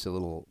these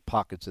little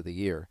pockets of the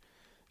year.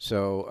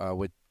 So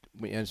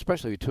and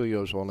especially with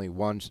 2-year-olds only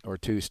 1 or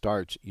 2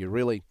 starts, you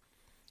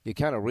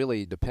kind of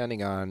really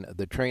depending on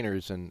the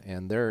trainers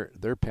and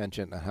their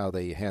penchant and how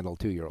they handle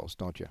 2-year-olds,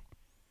 don't you?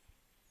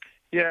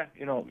 Yeah,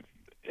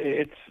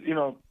 it's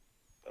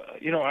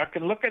I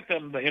can look at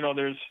them.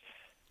 There's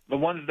the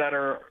ones that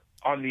are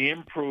on the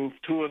improve.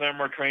 2 of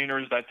them are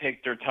trainers that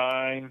take their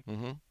time.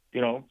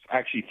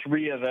 Actually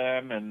 3 of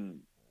them, and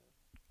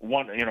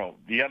one.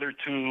 The other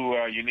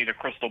 2, you need a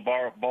crystal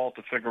ball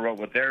to figure out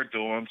what they're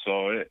doing.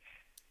 So,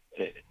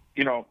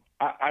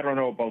 I don't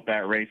know about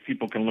that race.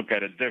 People can look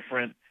at it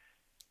different.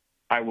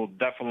 I will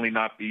definitely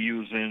not be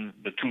using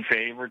the 2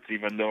 favorites,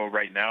 even though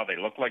right now they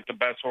look like the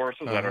best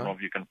horses. I don't know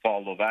if you can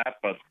follow that,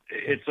 but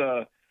it's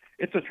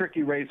a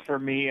tricky race for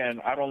me, and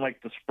I don't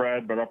like the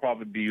spread, but I'll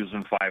probably be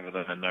using 5 of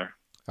them in there.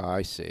 Oh,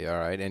 I see. All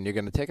right. And you're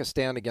going to take a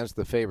stand against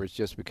the favorites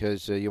just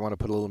because you want to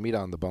put a little meat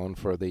on the bone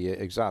for the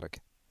exotic.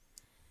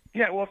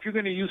 Yeah, well, if you're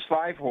going to use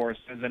 5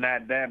 horses and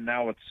add them,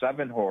 now it's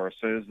 7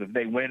 horses. If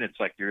they win, it's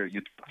like you're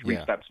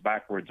 3 steps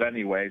backwards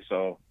anyway.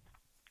 So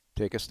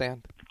take a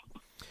stand.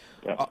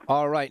 Yeah.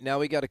 All right, now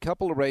we got a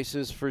couple of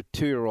races for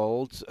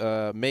 2-year-olds,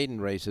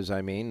 maiden races.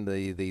 I mean,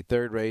 the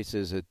third race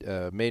is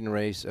a maiden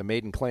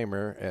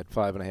claimer at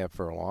 5.5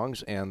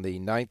 furlongs, and the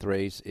 9th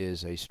race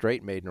is a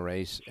straight maiden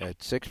race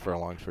at 6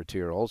 furlongs for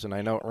 2-year-olds. And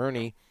I know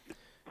Ernie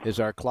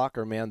is our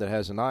clocker man that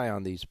has an eye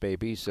on these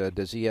babies.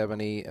 Does he have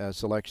any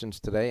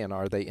selections today, and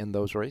are they in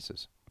those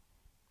races?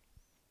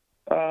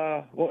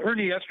 Well,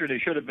 Ernie yesterday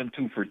should have been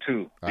 2 for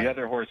 2. The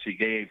other horse he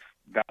gave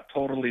got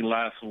totally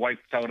last,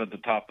 wiped out at the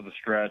top of the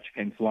stretch,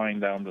 came flying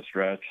down the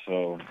stretch.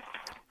 So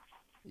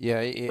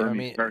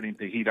Ernie's starting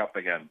to heat up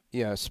again.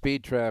 Yeah,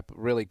 Speed Trap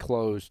really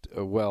closed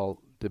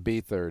well to be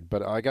third.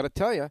 But I got to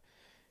tell you,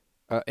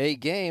 A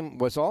Game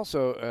was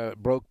also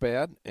broke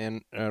bad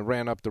and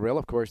ran up the rail.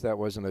 Of course, that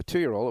wasn't a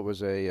 2-year-old. It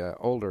was a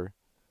older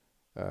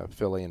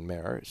filly and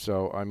mare.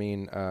 So, I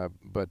mean,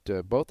 but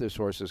both his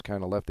horses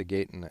kind of left the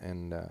gate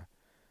and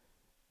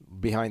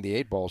behind the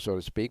 8 ball, so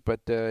to speak. But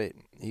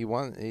he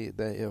won.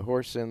 The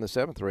horse in the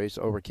 7th race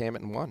overcame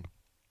it and won.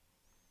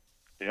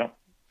 Yeah.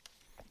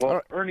 Well,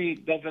 right. Ernie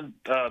doesn't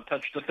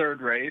touch the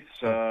 3rd race,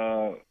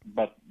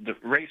 but the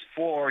race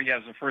 4, he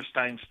has a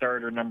first-time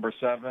starter, number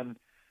 7,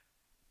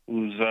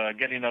 who's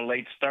getting a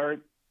late start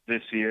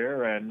this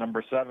year, and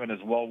number 7 is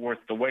well worth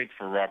the wait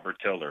for Robert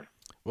Tiller.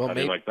 Well, How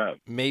do you like that?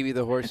 Maybe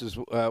the horse is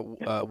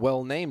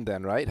well named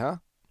then, right? Huh?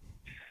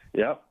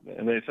 Yep.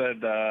 And they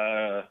said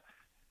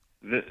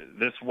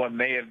this one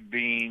may have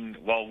been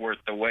well worth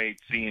the wait,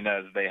 seeing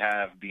as they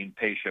have been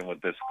patient with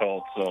this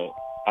colt. So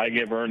I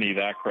give Ernie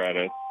that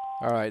credit.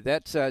 All right,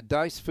 that's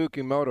Dice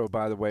Fukimoto,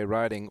 by the way,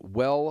 riding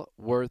well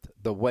worth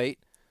the wait,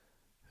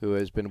 who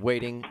has been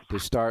waiting to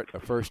start a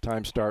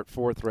first-time start,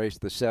 4th race,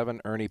 the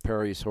 7, Ernie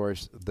Perry's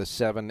horse, the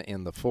 7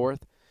 in the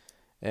 4th.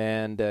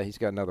 And he's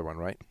got another one,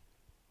 right?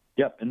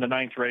 Yep, in the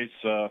 9th race,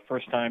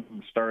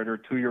 first-time starter,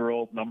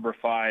 2-year-old, number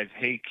 5,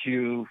 Hey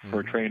Q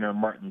for trainer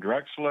Martin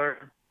Drexler.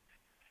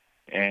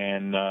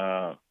 And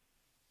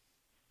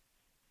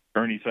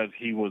Ernie says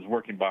he was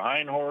working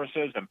behind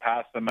horses and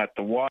passed them at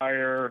the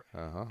wire.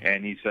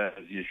 And he says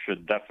you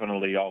should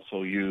definitely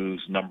also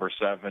use number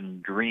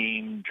 7,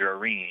 Dream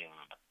Jareem,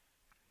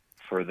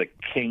 for the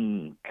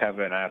King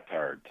Kevin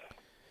Attard.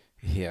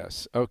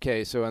 Yes.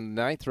 Okay, so in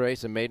the 9th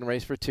race, a maiden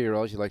race for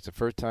 2-year-olds, he likes the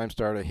first-time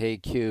starter, Hey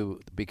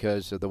Q,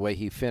 because of the way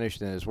he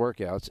finished in his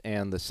workouts.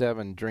 And the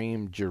 7,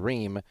 Dream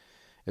Jareem,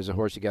 is a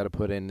horse you got to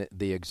put in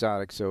the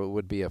exotic, so it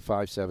would be a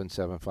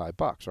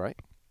 $5,775, right?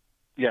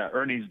 Yeah,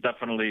 Ernie's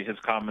definitely, his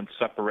comments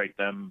separate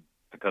them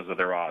because of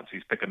their odds.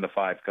 He's picking the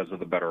 5 because of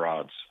the better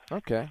odds.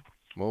 Okay.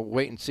 We'll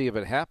wait and see if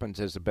it happens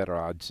as the better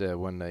odds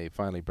when they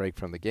finally break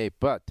from the gate.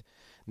 But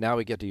now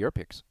we get to your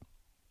picks.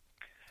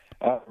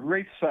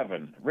 Race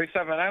 7. Race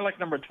 7, I like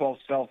number 12,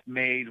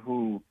 Self-Made,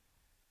 who,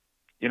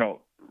 you know,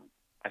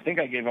 I think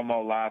I gave him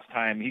all last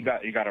time. He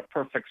got a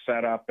perfect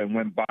setup and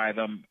went by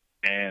them.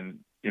 And,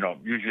 you know,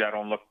 usually I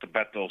don't look to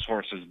bet those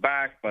horses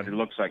back, but it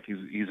looks like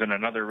he's in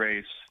another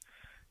race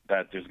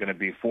that there's going to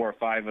be 4 or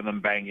 5 of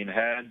them banging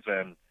heads.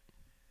 And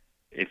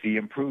if he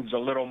improves a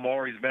little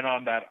more, he's been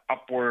on that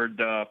upward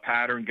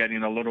pattern,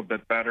 getting a little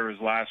bit better his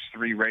last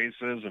 3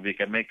 races. If he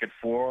can make it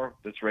 4,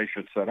 this race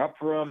should set up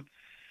for him.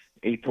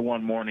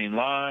 8-1 morning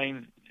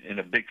line in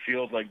a big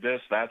field like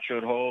this, that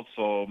should hold.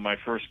 So my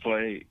first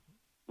play,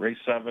 race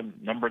 7,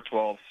 number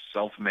 12,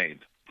 Self-Made.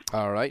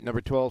 All right,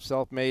 number 12,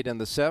 Self-Made in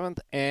the 7th,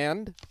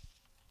 and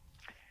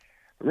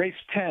race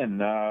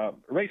 10.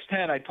 Race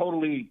 10, I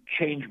totally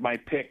changed my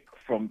pick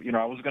from, you know,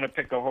 I was going to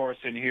pick a horse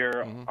in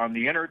here on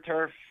the inner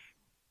turf.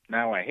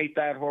 Now I hate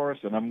that horse,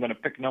 and I'm going to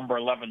pick number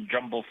 11,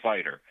 Jungle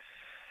Fighter.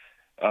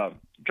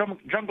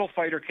 Jungle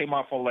Fighter came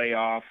off a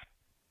layoff.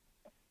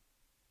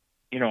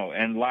 You know,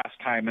 and last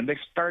time, and they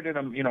started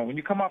him, you know, when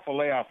you come off a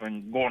layoff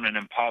and go in an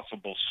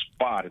impossible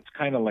spot, it's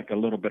kind of like a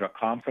little bit of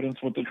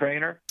confidence with the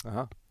trainer.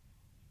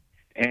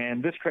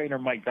 And this trainer,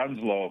 Mike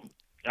Dunslow,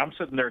 I'm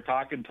sitting there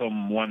talking to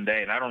him one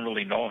day, and I don't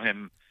really know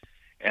him.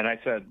 And I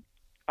said,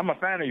 I'm a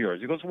fan of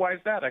yours. He goes, why is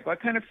that? I go, I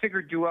kind of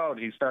figured you out.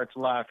 He starts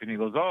laughing. He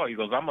goes,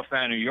 I'm a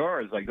fan of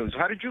yours. I goes,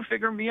 how did you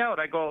figure me out?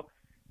 I go,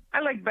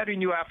 I like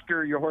betting you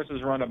after your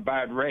horses run a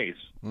bad race.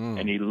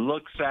 And he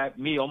looks at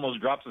me,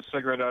 almost drops a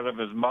cigarette out of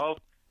his mouth.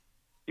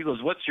 He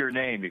goes, what's your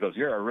name? He goes,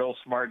 you're a real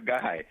smart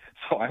guy.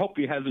 So I hope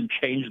he hasn't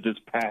changed his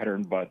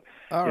pattern. But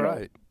all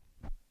right.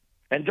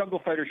 And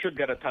Jungle Fighter should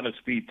get a ton of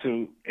speed,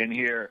 too, in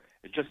here.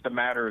 It's just a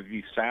matter of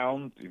he's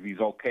sound, if he's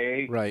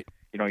okay. Right.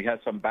 You know, he has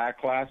some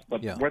backlash.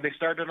 But where they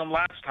started him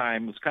last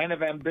time was kind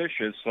of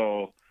ambitious.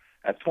 So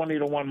at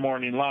 20-1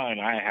 morning line,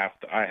 I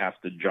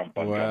have to jump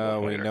on Jungle Fighter.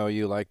 Well, we know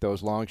you like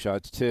those long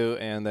shots, too.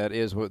 And that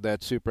is what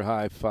that Super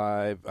High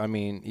 5,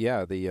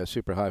 the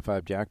Super High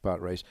 5 jackpot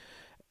race.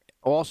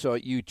 Also,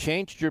 you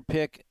changed your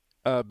pick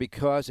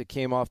because it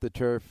came off the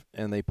turf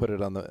and they put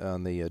it on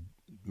the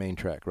main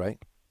track,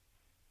 right?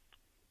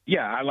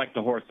 Yeah, I like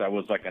the horse that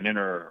was like an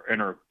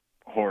inner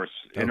horse,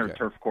 inner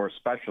turf course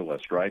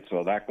specialist, right?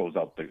 So that goes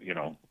out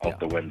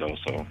the window.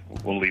 So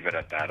we'll leave it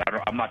at that.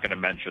 I'm not going to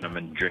mention him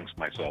and jinx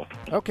myself.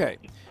 Okay.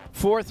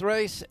 Fourth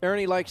race,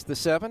 Ernie likes the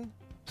 7.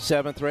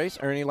 Seventh race,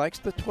 Ernie likes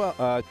the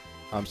 12.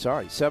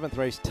 Seventh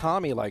race,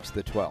 Tommy likes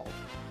the 12.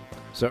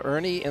 So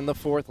Ernie in the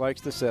 4th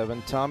likes the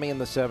 7. Tommy in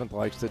the 7th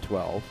likes the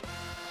 12.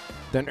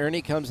 Then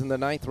Ernie comes in the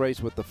 9th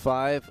race with the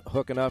 5,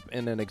 hooking up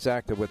in an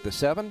exacta with the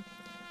 7.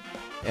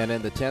 And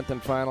in the 10th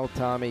and final,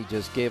 Tommy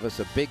just gave us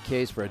a big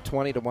case for a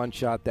 20-1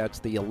 shot. That's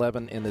the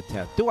 11 in the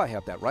 10th. Do I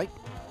have that right?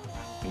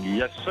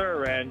 Yes,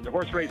 sir. And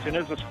horse racing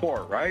is a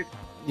sport, right?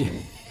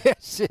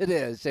 Yes, it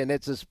is. And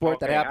it's a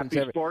sport that happens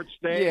happy Sports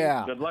Day.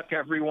 Yeah. Good luck,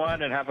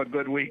 everyone, and have a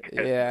good week.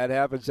 Yeah, it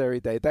happens every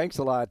day. Thanks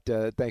a lot.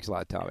 Thanks a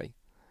lot, Tommy.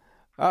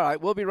 All right,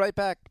 we'll be right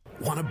back.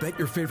 Want to bet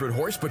your favorite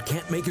horse but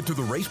can't make it to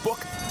the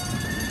racebook?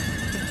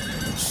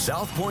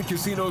 South Point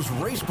Casino's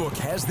Racebook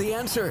has the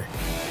answer.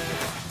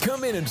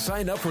 Come in and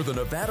sign up for the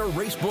Nevada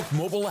Racebook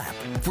mobile app.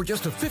 For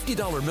just a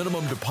 $50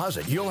 minimum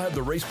deposit, you'll have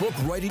the Racebook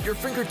right at your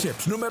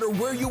fingertips, no matter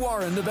where you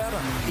are in Nevada.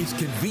 It's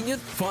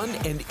convenient, fun,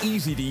 and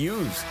easy to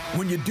use.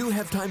 When you do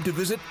have time to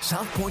visit,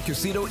 South Point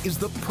Casino is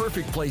the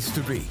perfect place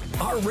to be.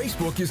 Our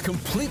Racebook is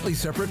completely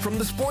separate from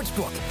the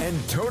Sportsbook and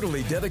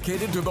totally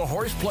dedicated to the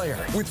horse player.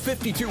 With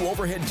 52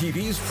 overhead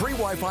TVs, free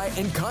Wi-Fi,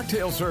 and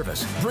cocktail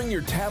service. Bring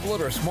your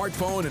tablet or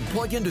smartphone and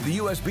plug into the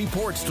USB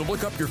ports to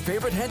look up your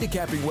favorite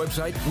handicapping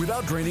website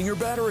without draining your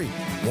battery.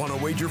 Want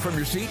to wager from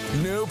your seat?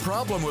 No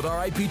problem with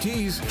our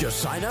IPTs.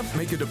 Just sign up,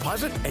 make a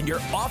deposit, and you're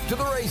off to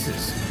the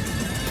races.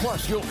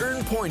 Plus, you'll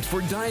earn points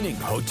for dining,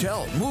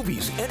 hotel,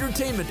 movies,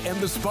 entertainment, and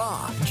the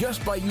spa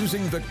just by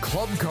using the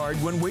club card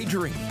when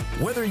wagering.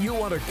 Whether you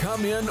want to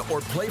come in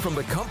or play from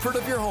the comfort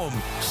of your home,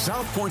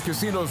 South Point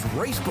Casino's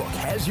Racebook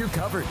has you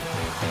covered.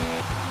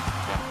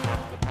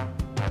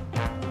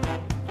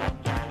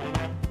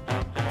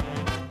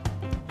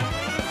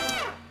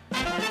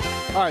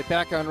 All right,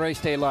 back on Race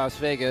Day Las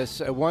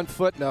Vegas. One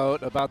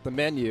footnote about the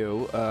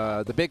menu.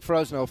 The Big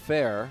Fresno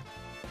Fair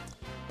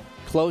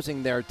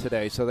closing there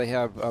today, so they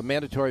have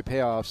mandatory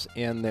payoffs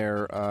in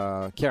their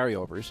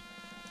carryovers.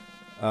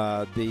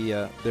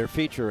 Their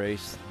feature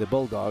race, the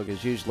Bulldog,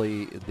 is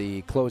usually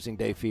the closing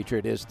day feature.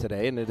 It is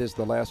today, and it is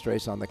the last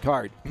race on the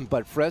card.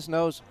 But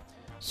Fresno's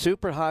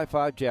Super High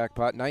 5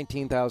 jackpot,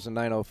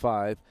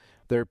 $19,905.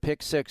 Their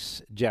Pick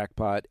 6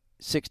 jackpot,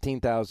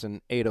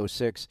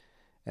 $16,806.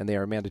 And they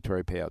are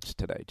mandatory payouts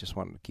today. Just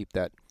wanted to keep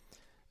that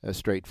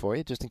straight for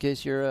you, just in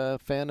case you're a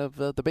fan of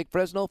the Big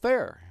Fresno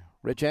Fair.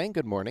 Rich Eng,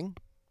 good morning.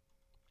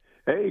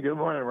 Hey, good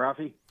morning,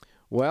 Rafi.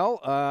 Well,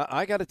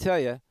 I got to tell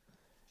you,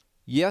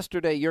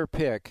 yesterday your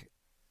pick,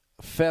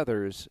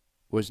 Feathers,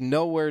 was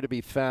nowhere to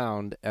be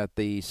found at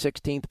the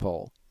 16th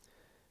pole.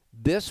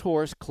 This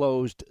horse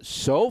closed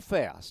so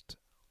fast,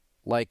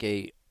 like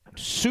a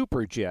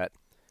super jet,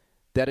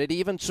 that it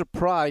even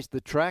surprised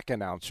the track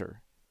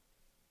announcer.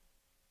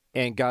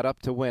 And got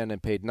up to win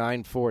and paid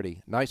 $940.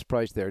 Nice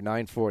price there,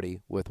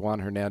 $940 with Juan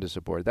Hernandez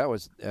aboard. That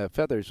was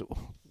Feathers.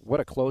 What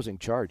a closing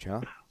charge,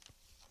 huh?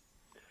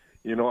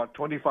 You know what?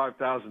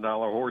 $25,000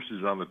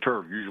 horses on the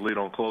turf usually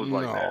don't close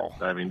like that.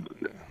 I mean,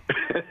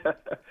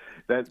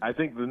 I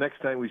think the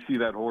next time we see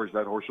that horse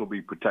will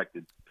be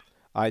protected.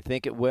 I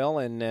think it will,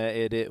 and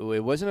it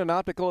wasn't an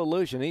optical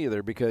illusion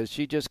either, because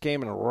she just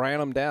came and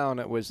ran him down.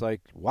 It was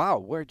like, wow,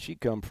 where'd she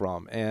come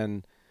from?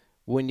 And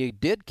when you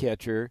did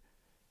catch her,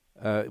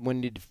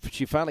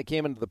 she finally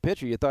came into the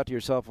picture, you thought to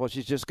yourself, well,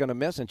 she's just going to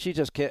miss, and she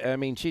just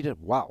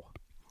wow.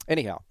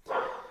 Anyhow,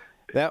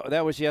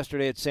 that was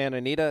yesterday at Santa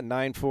Anita,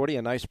 $940,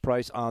 a nice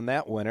price on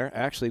that winner.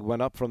 Actually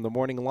went up from the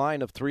morning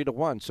line of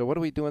 3-1. So what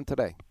are we doing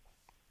today?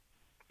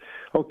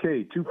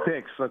 Okay, 2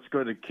 picks. Let's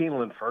go to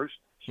Keeneland first.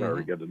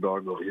 Sorry, got the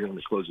dog over here. Let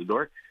me close the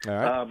door. All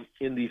right.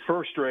 In the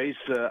first race,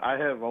 I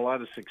have a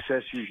lot of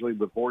success usually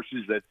with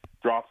horses that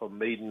draw from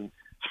maiden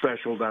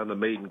special down to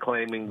maiden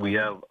claiming. We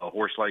have a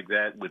horse like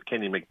that with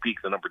Kenny McPeak,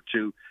 the number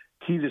 2.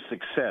 Key to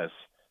Success.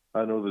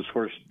 I know this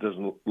horse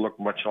doesn't look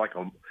much like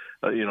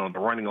the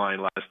running line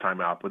last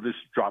time out, but this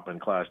drop in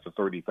class to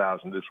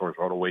 30,000, this horse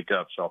ought to wake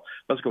up. So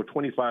let's go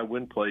 25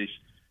 win place,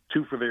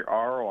 2 for their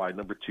ROI,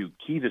 number 2,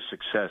 Key to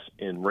Success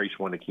in race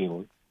 1 at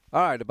Keeneland.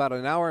 All right, about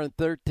an hour and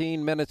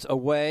 13 minutes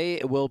away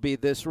will be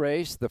this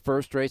race, the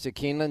first race at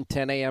Keeneland,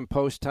 10 a.m.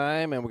 post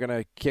time, and we're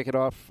going to kick it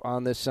off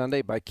on this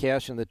Sunday by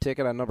cashing the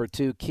ticket on number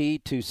 2, Key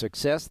to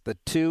Success, the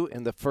 2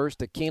 in the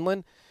first at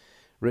Keeneland.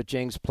 Rich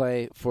Eng's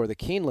play for the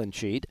Keeneland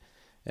sheet,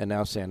 and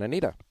now Santa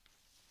Anita.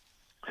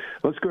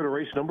 Let's go to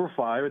race number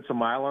 5. It's a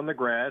mile on the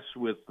grass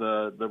with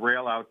the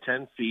rail out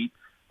 10 feet.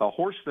 A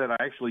horse that I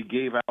actually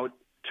gave out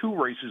 2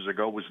 races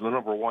ago was the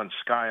number 1,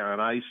 Sky on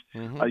Ice.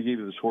 I gave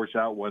this horse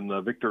out when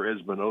Victor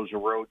Espinoza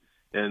rode,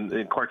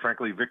 and quite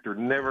frankly, Victor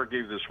never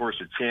gave this horse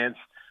a chance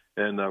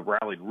and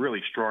rallied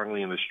really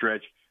strongly in the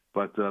stretch.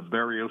 But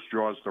Barrios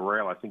draws the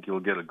rail. I think he'll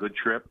get a good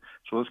trip.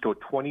 So let's go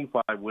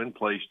 25 win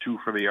place, 2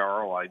 for the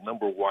ROI.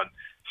 Number 1,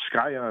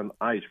 Sky on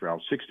Ice,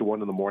 Ralph,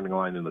 6-1 in the morning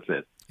line in the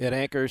 5th. It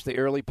anchors the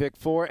early pick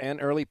 4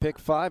 and early pick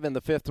 5 in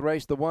the 5th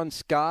race. The 1,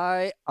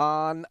 Sky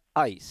on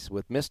Ice,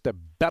 with Mr.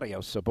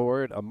 Berrios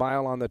aboard, a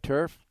mile on the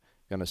turf.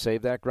 Going to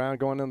save that ground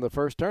going into the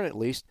first turn at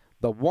least.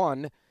 The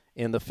 1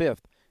 in the 5th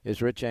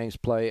is Rich Ang's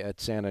play at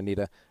Santa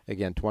Anita.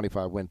 Again,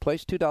 25 win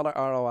place, $2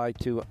 ROI,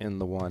 2 in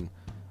the 1,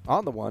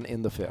 on the 1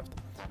 in the 5th.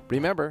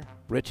 Remember,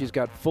 Richie's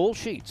got full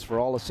sheets for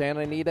all of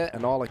Santa Anita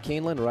and all of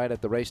Keeneland right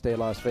at the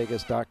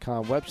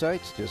racedaylasvegas.com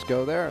websites. Just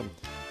go there and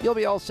you'll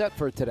be all set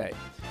for today.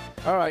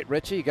 All right,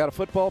 Richie, you got a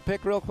football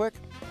pick real quick?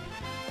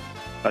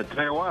 I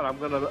tell you what, I'm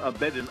going to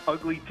bet an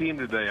ugly team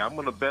today. I'm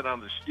going to bet on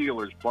the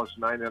Steelers plus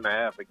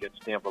 9.5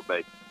 against Tampa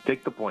Bay.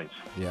 Take the points.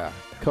 Yeah,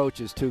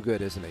 coach is too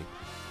good, isn't he?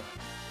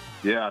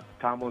 Yeah,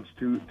 Tomlin's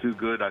too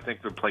good. I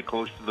think they'll play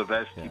close to the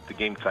vest, keep the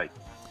game tight.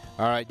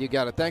 All right, you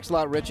got it. Thanks a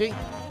lot, Richie.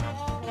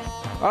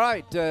 All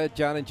right,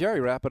 John and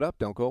Jerry, wrap it up.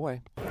 Don't go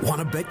away.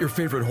 Want to bet your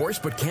favorite horse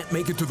but can't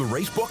make it to the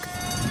racebook?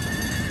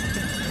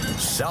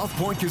 South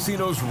Point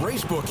Casino's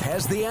Racebook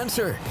has the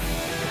answer.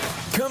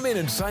 Come in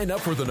and sign up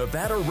for the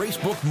Nevada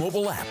Racebook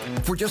mobile app.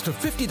 For just a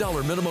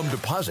 $50 minimum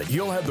deposit,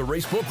 you'll have the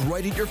Racebook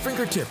right at your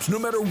fingertips, no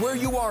matter where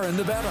you are in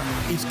Nevada.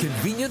 It's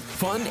convenient,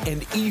 fun,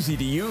 and easy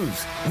to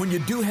use. When you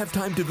do have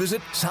time to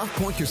visit, South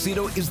Point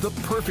Casino is the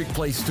perfect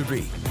place to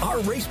be. Our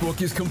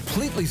Racebook is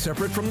completely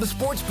separate from the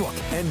sportsbook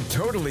and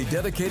totally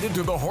dedicated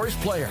to the horse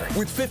player.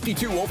 With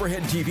 52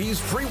 overhead TVs,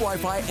 free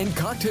Wi-Fi, and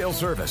cocktail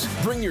service.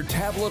 Bring your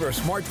tablet or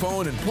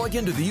smartphone and plug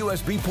into the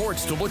USB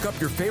ports to look up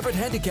your favorite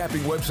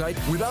handicapping website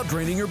without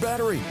draining your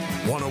battery.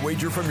 Want to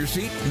wager from your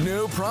seat?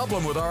 No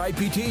problem with our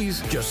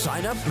IPTs. Just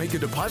sign up, make a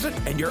deposit,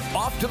 and you're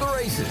off to the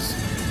races.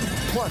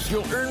 Plus,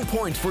 you'll earn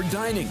points for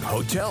dining,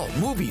 hotel,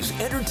 movies,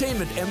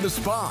 entertainment, and the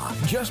spa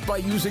just by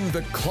using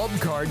the club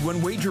card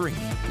when wagering.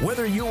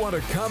 Whether you want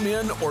to come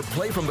in or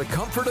play from the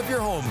comfort of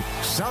your home,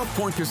 South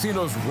Point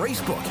Casino's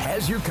Racebook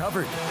has you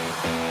covered.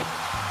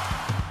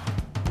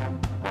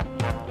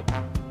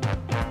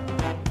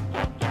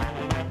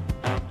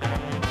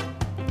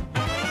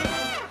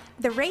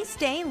 The Race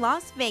Day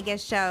Las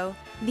Vegas Show,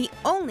 the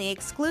only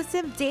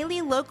exclusive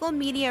daily local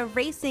media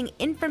racing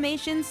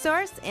information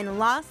source in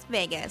Las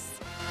Vegas.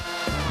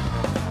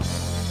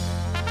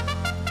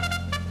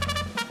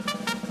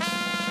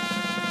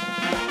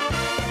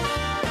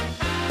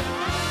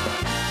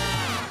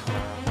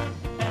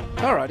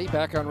 Alrighty,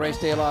 back on Race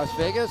Day Las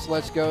Vegas.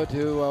 Let's go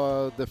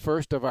to the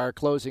first of our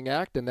closing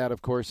act, and that,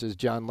 of course, is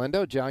John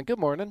Lindo. John, good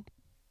morning.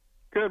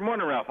 Good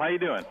morning, Ralph. How you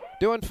doing?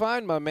 Doing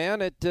fine, my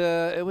man.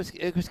 It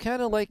was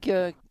kind of like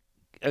a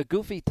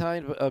goofy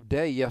time of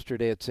day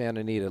yesterday at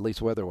Santa Anita, at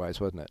least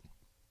weather-wise, wasn't it?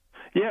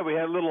 Yeah, we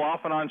had a little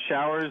off-and-on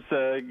showers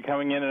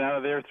coming in and out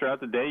of there throughout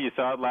the day. You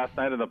saw it last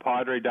night in the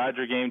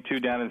Padre-Dodger game, 2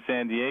 down in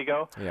San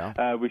Diego.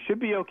 Yeah. We should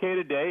be okay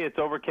today. It's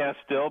overcast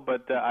still,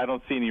 but I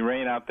don't see any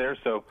rain out there,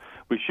 so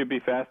we should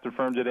be fast and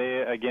firm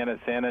today again at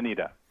Santa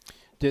Anita.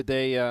 Did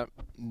they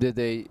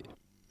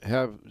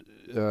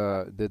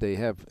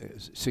have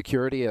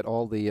security at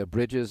all the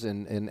bridges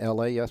in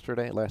L.A.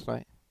 last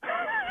night?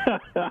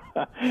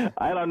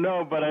 I don't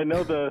know, but I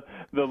know the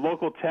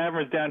local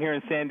taverns down here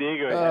in San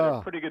Diego had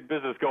a pretty good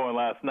business going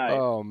last night.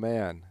 Oh,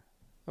 man.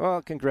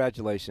 Well,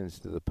 congratulations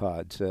to the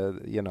Pods.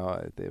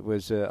 It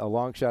was a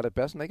long shot at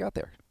best, and they got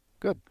there.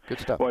 Good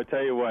stuff. Well, I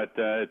tell you what,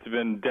 it's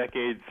been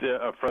decades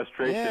of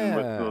frustration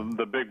with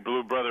the big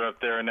blue brother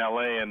up there in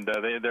L.A., and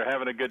they're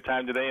having a good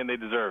time today, and they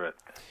deserve it.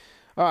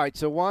 All right,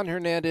 so Juan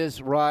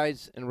Hernandez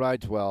rides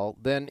well.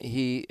 Then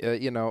he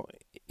had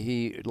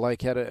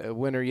a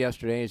winner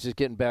yesterday. He's just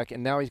getting back,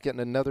 and now he's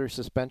getting another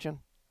suspension.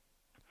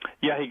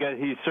 Yeah,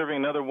 he's serving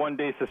another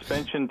one-day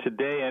suspension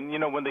today. And,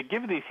 when they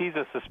give these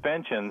HESA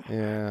suspensions,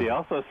 they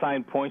also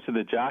assign points to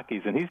the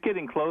jockeys. And he's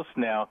getting close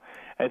now.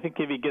 I think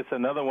if he gets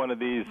another one of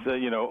these,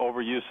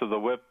 overuse of the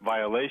whip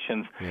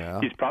violations,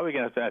 he's probably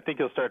going to have to, I think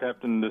he'll start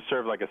having to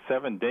serve like a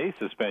 7-day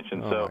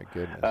suspension. Oh, so my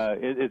goodness.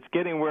 It's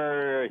getting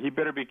where he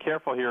better be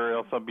careful here or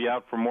else he'll be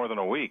out for more than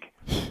a week.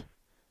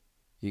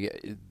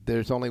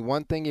 There's only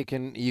one thing you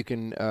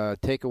can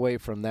take away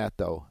from that,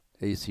 though.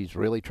 He's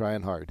really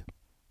trying hard.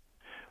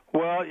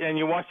 Well, and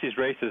you watch these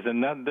races,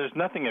 and there's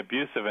nothing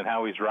abusive in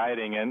how he's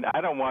riding. And I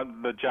don't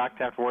want the jock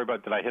to have to worry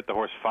about did I hit the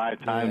horse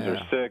 5 times or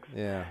 6.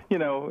 Yeah.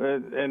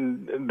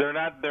 And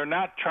they're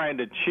not trying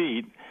to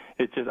cheat.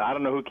 It's just I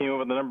don't know who came up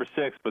with the number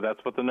 6, but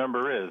that's what the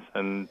number is.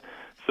 And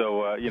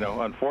so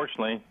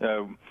unfortunately,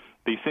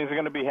 these things are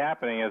going to be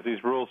happening as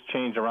these rules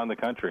change around the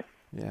country.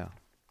 Yeah.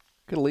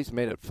 Could at least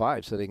made it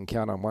 5 so they can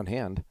count on one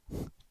hand.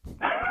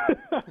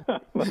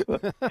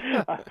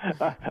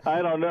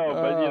 I don't know,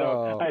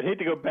 but I'd hate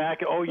to go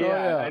back.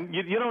 And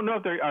you don't know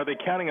if are they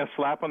counting a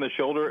slap on the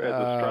shoulder as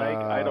a strike?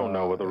 I don't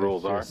know what the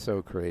rules are.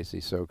 So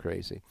crazy.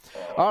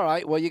 All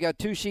right, well, you got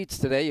 2 sheets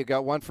today. You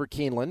got one for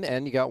Keeneland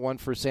and you got one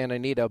for Santa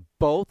Anita.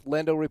 Both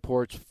Lindo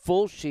reports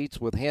full sheets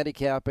with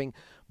handicapping.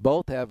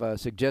 Both have a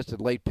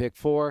suggested late pick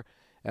 4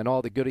 and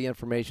all the goodie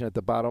information at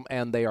the bottom,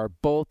 and they are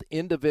both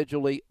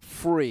individually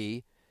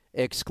free,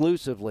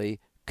 exclusively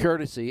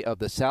courtesy of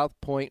the South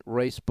Point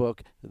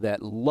Racebook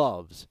that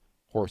loves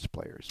horse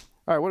players.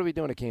 All right, what are we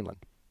doing at Keeneland?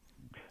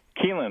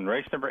 Keeneland,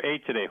 race number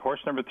 8 today. Horse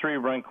number 3,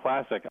 Run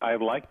Classic. I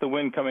like the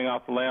win coming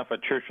off the layoff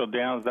at Churchill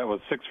Downs. That was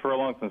 6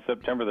 furlongs on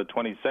September the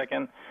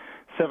 22nd.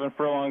 7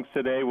 furlongs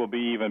today will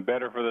be even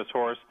better for this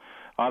horse.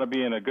 Ought to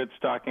be in a good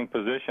stocking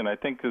position. I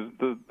think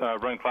the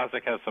Run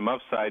Classic has some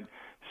upside.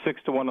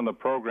 6-1 on the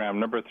program.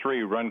 Number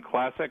 3, Run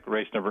Classic.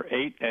 Race number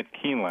 8 at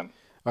Keeneland.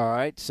 All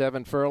right,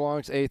 7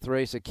 furlongs, 8th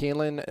race at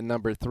Keeneland.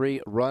 Number 3,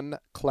 Run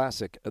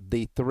Classic.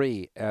 The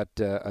 3 at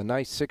a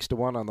nice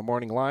 6-1 on the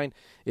morning line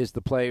is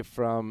the play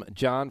from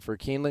John for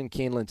Keeneland.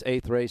 Keeneland's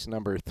 8th race,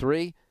 number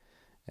 3.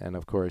 And,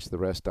 of course, the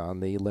rest on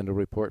the Lindell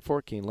Report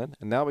for Keeneland.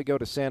 And now we go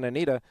to Santa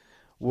Anita,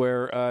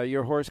 where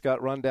your horse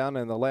got run down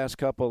in the last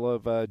couple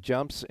of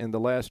jumps in the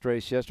last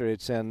race yesterday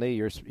at Santa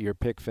Anita. Your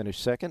pick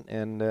finished second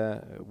and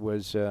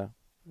was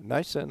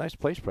nice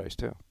place price,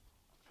 too.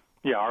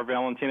 Yeah, our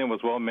Valentina was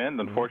well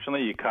manned.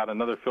 Unfortunately, you caught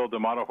another Phil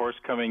D'Amato horse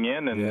coming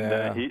in,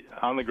 and he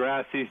on the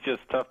grass, he's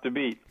just tough to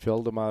beat.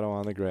 Phil D'Amato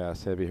on the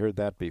grass. Have you heard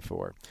that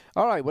before?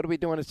 All right, what are we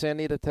doing at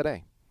Santa Anita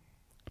today?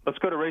 Let's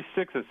go to race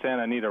 6 at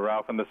Santa Anita,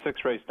 Ralph. And the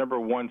 6th race, number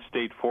 1,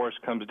 State Force,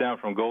 comes down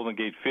from Golden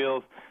Gate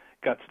Fields.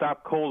 Got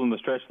stopped cold in the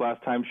stretch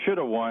last time. Should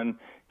have won.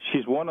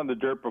 She's won on the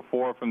dirt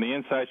before. From the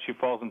inside, she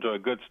falls into a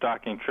good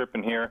stocking trip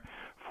in here.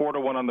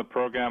 4-1 on the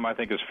program, I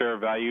think, is fair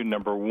value.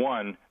 Number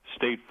 1,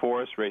 State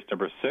Forest, race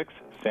number 6,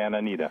 Santa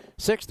Anita.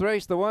 6th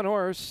race, the 1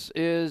 horse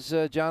is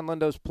John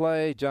Lindo's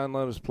play. John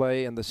Lindo's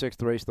play in the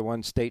 6th race, the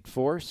 1 State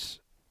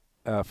Forest.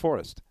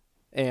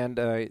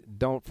 And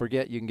don't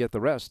forget, you can get the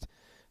rest.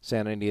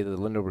 Santa Anita, the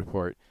Lindell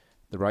Report.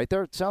 They're right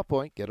there at South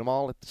Point. Get them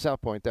all at the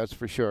South Point, that's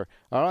for sure.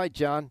 All right,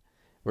 John.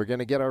 We're going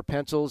to get our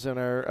pencils and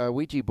our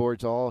Ouija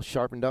boards all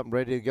sharpened up and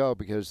ready to go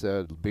because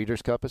the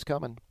Breeders' Cup is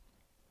coming.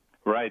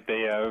 Right.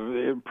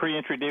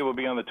 Pre-entry day will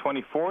be on the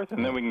 24th,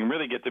 and then we can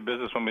really get to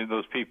business when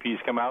those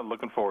PPs come out.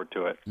 Looking forward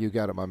to it. You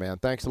got it, my man.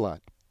 Thanks a lot.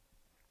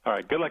 All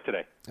right. Good luck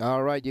today.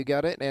 All right. You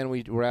got it. And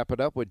we wrap it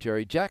up with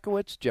Jerry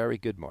Jackowitz. Jerry,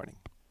 good morning.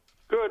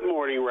 Good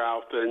morning,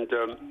 Ralph. And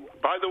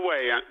by the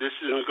way, this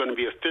isn't going to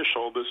be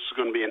official. This is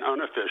going to be an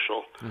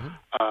unofficial.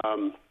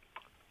 Mm-hmm.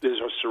 There's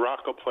a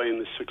Sirocco playing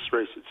the 6th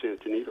race at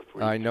Santa Anita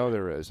for you. I know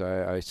there is.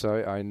 I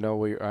know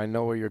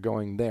where you're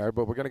going there,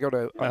 but we're going to go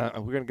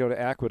to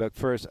Aqueduct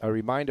first. I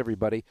remind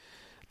everybody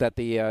that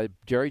the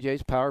Jerry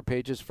J's Power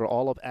Pages for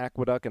all of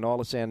Aqueduct and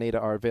all of Santa Anita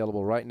are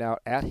available right now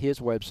at his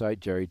website,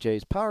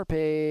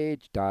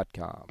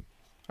 jerryjspowerpage.com.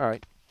 All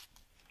right.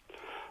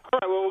 All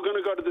right. Well, we're going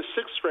to go to the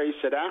 6th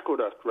race at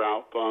Aqueduct,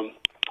 Ralph.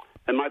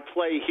 And my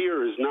play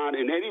here is not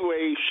in any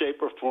way,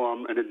 shape, or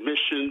form an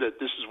admission that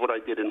this is what I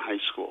did in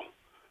high school.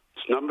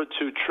 It's number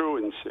 2,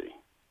 Truancy.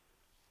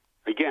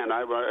 Again,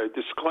 I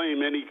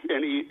disclaim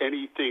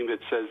anything that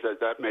says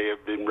that may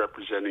have been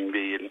representing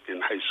me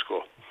in high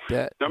school.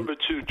 Number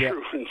 2,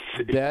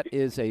 Truancy. That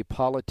is a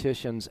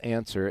politician's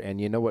answer,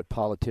 and you know what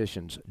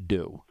politicians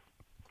do.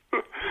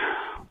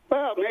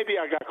 Well, maybe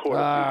I got caught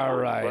up. All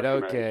right,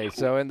 okay.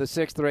 So in the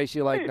 6th race,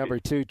 you like number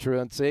 2,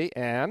 Truancy,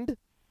 and?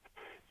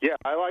 Yeah,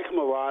 I like him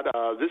a lot.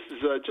 This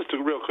is just a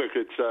real quick.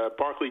 It's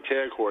Barclay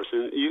Tag Horse,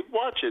 and you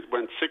watch it.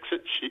 Went 6. A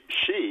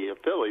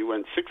filly,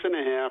 went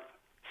 6.5,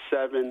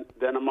 7,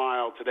 then a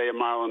mile. Today, a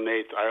mile and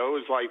 1/8. I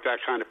always like that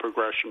kind of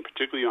progression,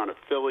 particularly on a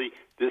filly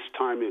this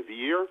time of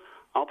year.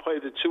 I'll play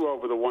the 2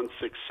 over the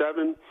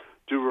 1-6-7,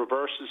 do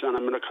reverses, and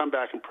I'm going to come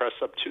back and press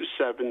up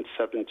 2-7,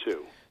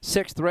 7-2.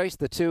 6th race,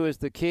 the 2 is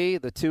the key.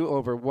 The 2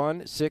 over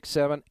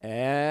 1-6-7,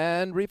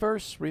 and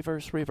reverse.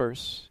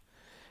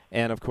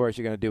 And, of course,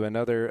 you're going to do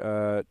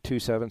another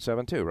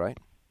 2-7-7-2, right?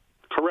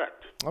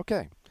 Correct.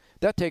 Okay.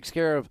 That takes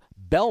care of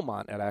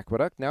Belmont at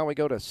Aqueduct. Now we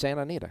go to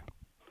Santa Anita.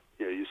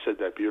 Yeah, you said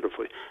that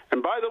beautifully.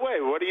 And by the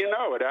way, what do you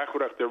know? At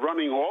Aqueduct, they're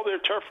running all their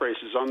turf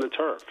races on the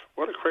turf.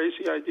 What a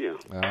crazy idea.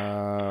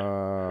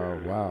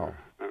 Wow.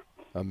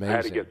 Amazing. I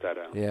had to get that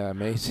out. Yeah,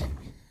 amazing.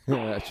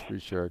 That's for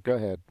sure. Go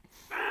ahead.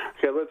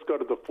 Okay, let's go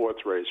to the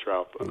 4th race,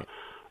 Ralph.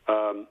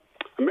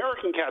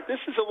 American Cat, this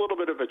is a little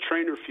bit of a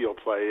trainer field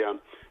play.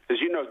 As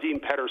you know, Dean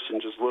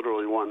Pedersen just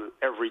literally won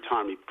every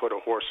time he put a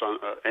horse on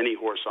any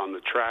horse on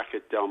the track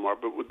at Del Mar.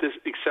 But with this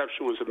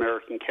exception was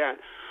American Cat,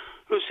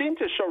 who seemed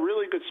to show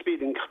really good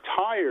speed and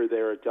tire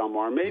there at Del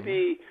Mar.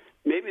 Maybe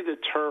the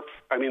turf,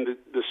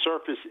 the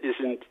surface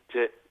isn't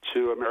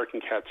to American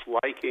Cat's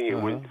liking,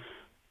 and when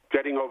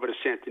getting over to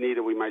Santa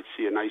Anita, we might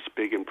see a nice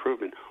big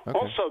improvement. Okay.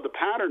 Also, the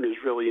pattern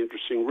is really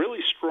interesting.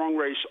 Really strong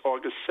race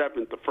August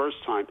 7th, the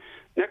first time.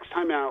 Next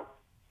time out,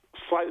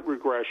 slight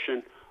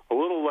regression. A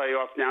little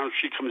layoff. Now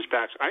he comes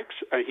back. I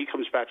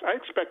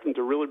expect him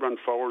to really run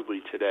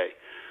forwardly today.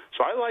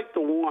 So I like the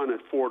 1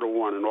 at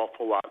 4-1 an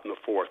awful lot in the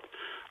 4th.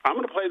 I'm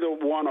going to play the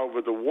 1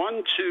 over the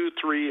 1, 2,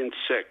 3, and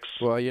 6.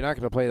 Well, you're not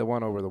going to play the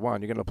 1 over the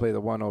 1. You're going to play the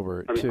 1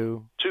 over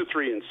 2. 2,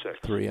 3, and 6.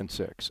 3 and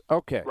 6.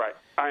 Okay. Right.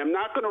 I am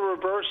not going to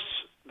reverse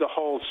the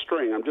whole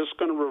string. I'm just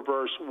going to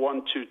reverse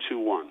 1, 2, 2,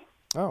 1.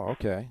 Oh,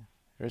 okay.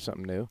 Here's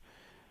something new.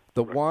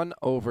 The 1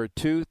 over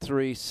 2,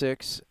 3,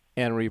 6,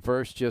 and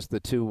reverse just the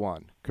 2,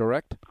 1.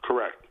 Correct?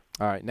 Correct.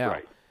 All right. Now,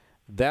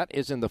 that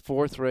is in the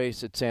 4th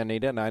race at Santa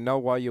Anita, and I know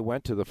why you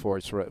went to the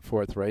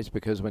 4th race,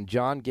 because when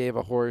John gave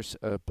a horse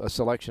a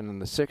selection in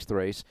the 6th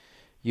race,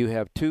 you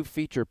have 2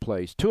 feature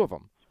plays, 2 of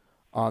them,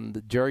 on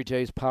the Jerry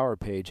J's Power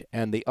page,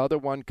 and the other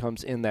one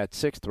comes in that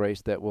 6th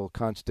race that will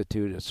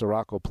constitute a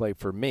Sirocco play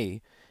for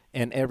me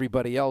and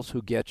everybody else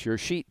who gets your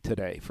sheet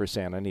today for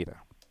Santa Anita.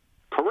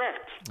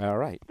 Correct. All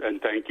right.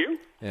 And thank you.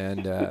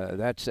 And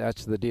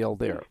that's the deal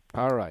there.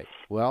 All right.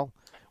 Well,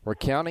 we're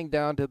counting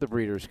down to the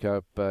Breeders'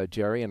 Cup,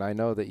 Jerry, and I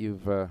know that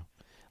you've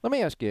let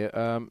me ask you,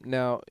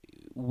 now,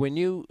 when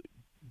you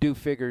do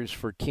figures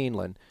for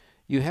Keeneland,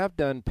 you have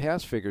done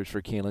past figures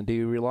for Keeneland. Do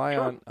you rely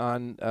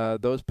on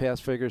those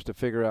past figures to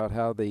figure out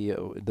how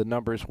the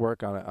numbers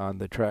work on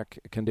the track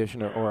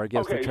condition, or I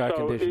guess the track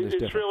condition is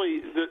different? It's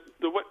really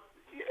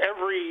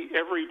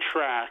every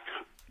track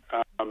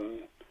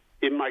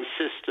in my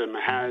system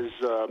has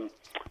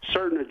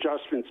certain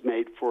adjustments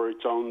made for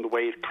its own, the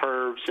way it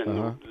curves and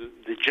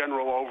the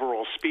general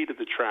overall speed of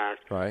the track,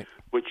 right,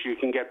 which you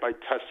can get by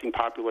testing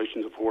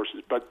populations of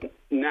horses. But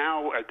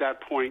now, at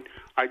that point,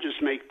 I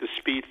just make the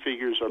speed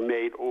figures are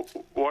made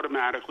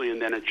automatically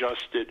and then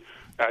adjusted.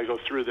 I go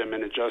through them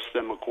and adjust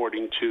them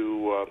according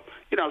to,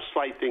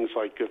 slight things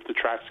like if the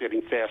track's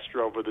getting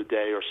faster over the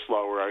day or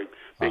slower, I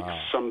make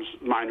some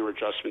minor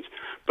adjustments.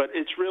 But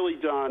it's really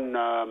done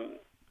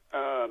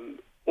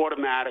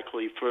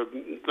automatically for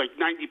like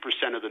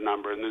 90% of the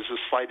number, and there's a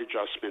slight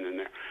adjustment in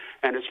there.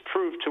 And it's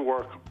proved to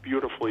work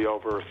beautifully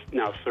over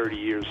now 30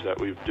 years that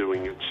we've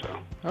doing it. So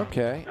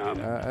okay.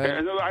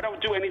 And I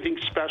don't do anything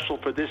special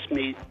for this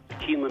meet,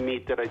 Keeneland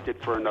meet, that I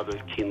did for another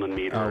Keeneland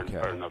meet or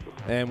another.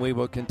 And we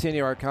will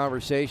continue our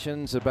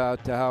conversations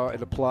about how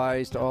it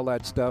applies to all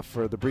that stuff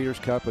for the Breeders'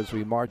 Cup as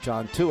we march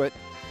on to it.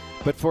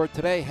 But for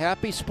today,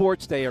 happy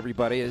Sports Day,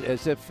 everybody,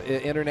 as if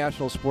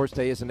International Sports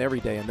Day isn't every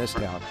day in this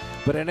town.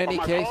 But in any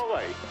case,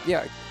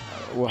 yeah,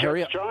 well,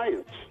 hurry up.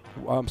 Giants.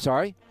 I'm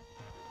sorry?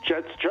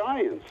 Jets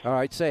Giants. All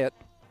right, say it.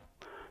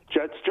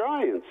 Jets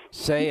Giants.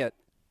 Say it.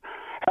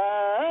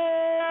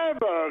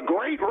 Have a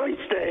great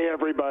race day,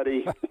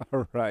 everybody.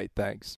 All right, thanks.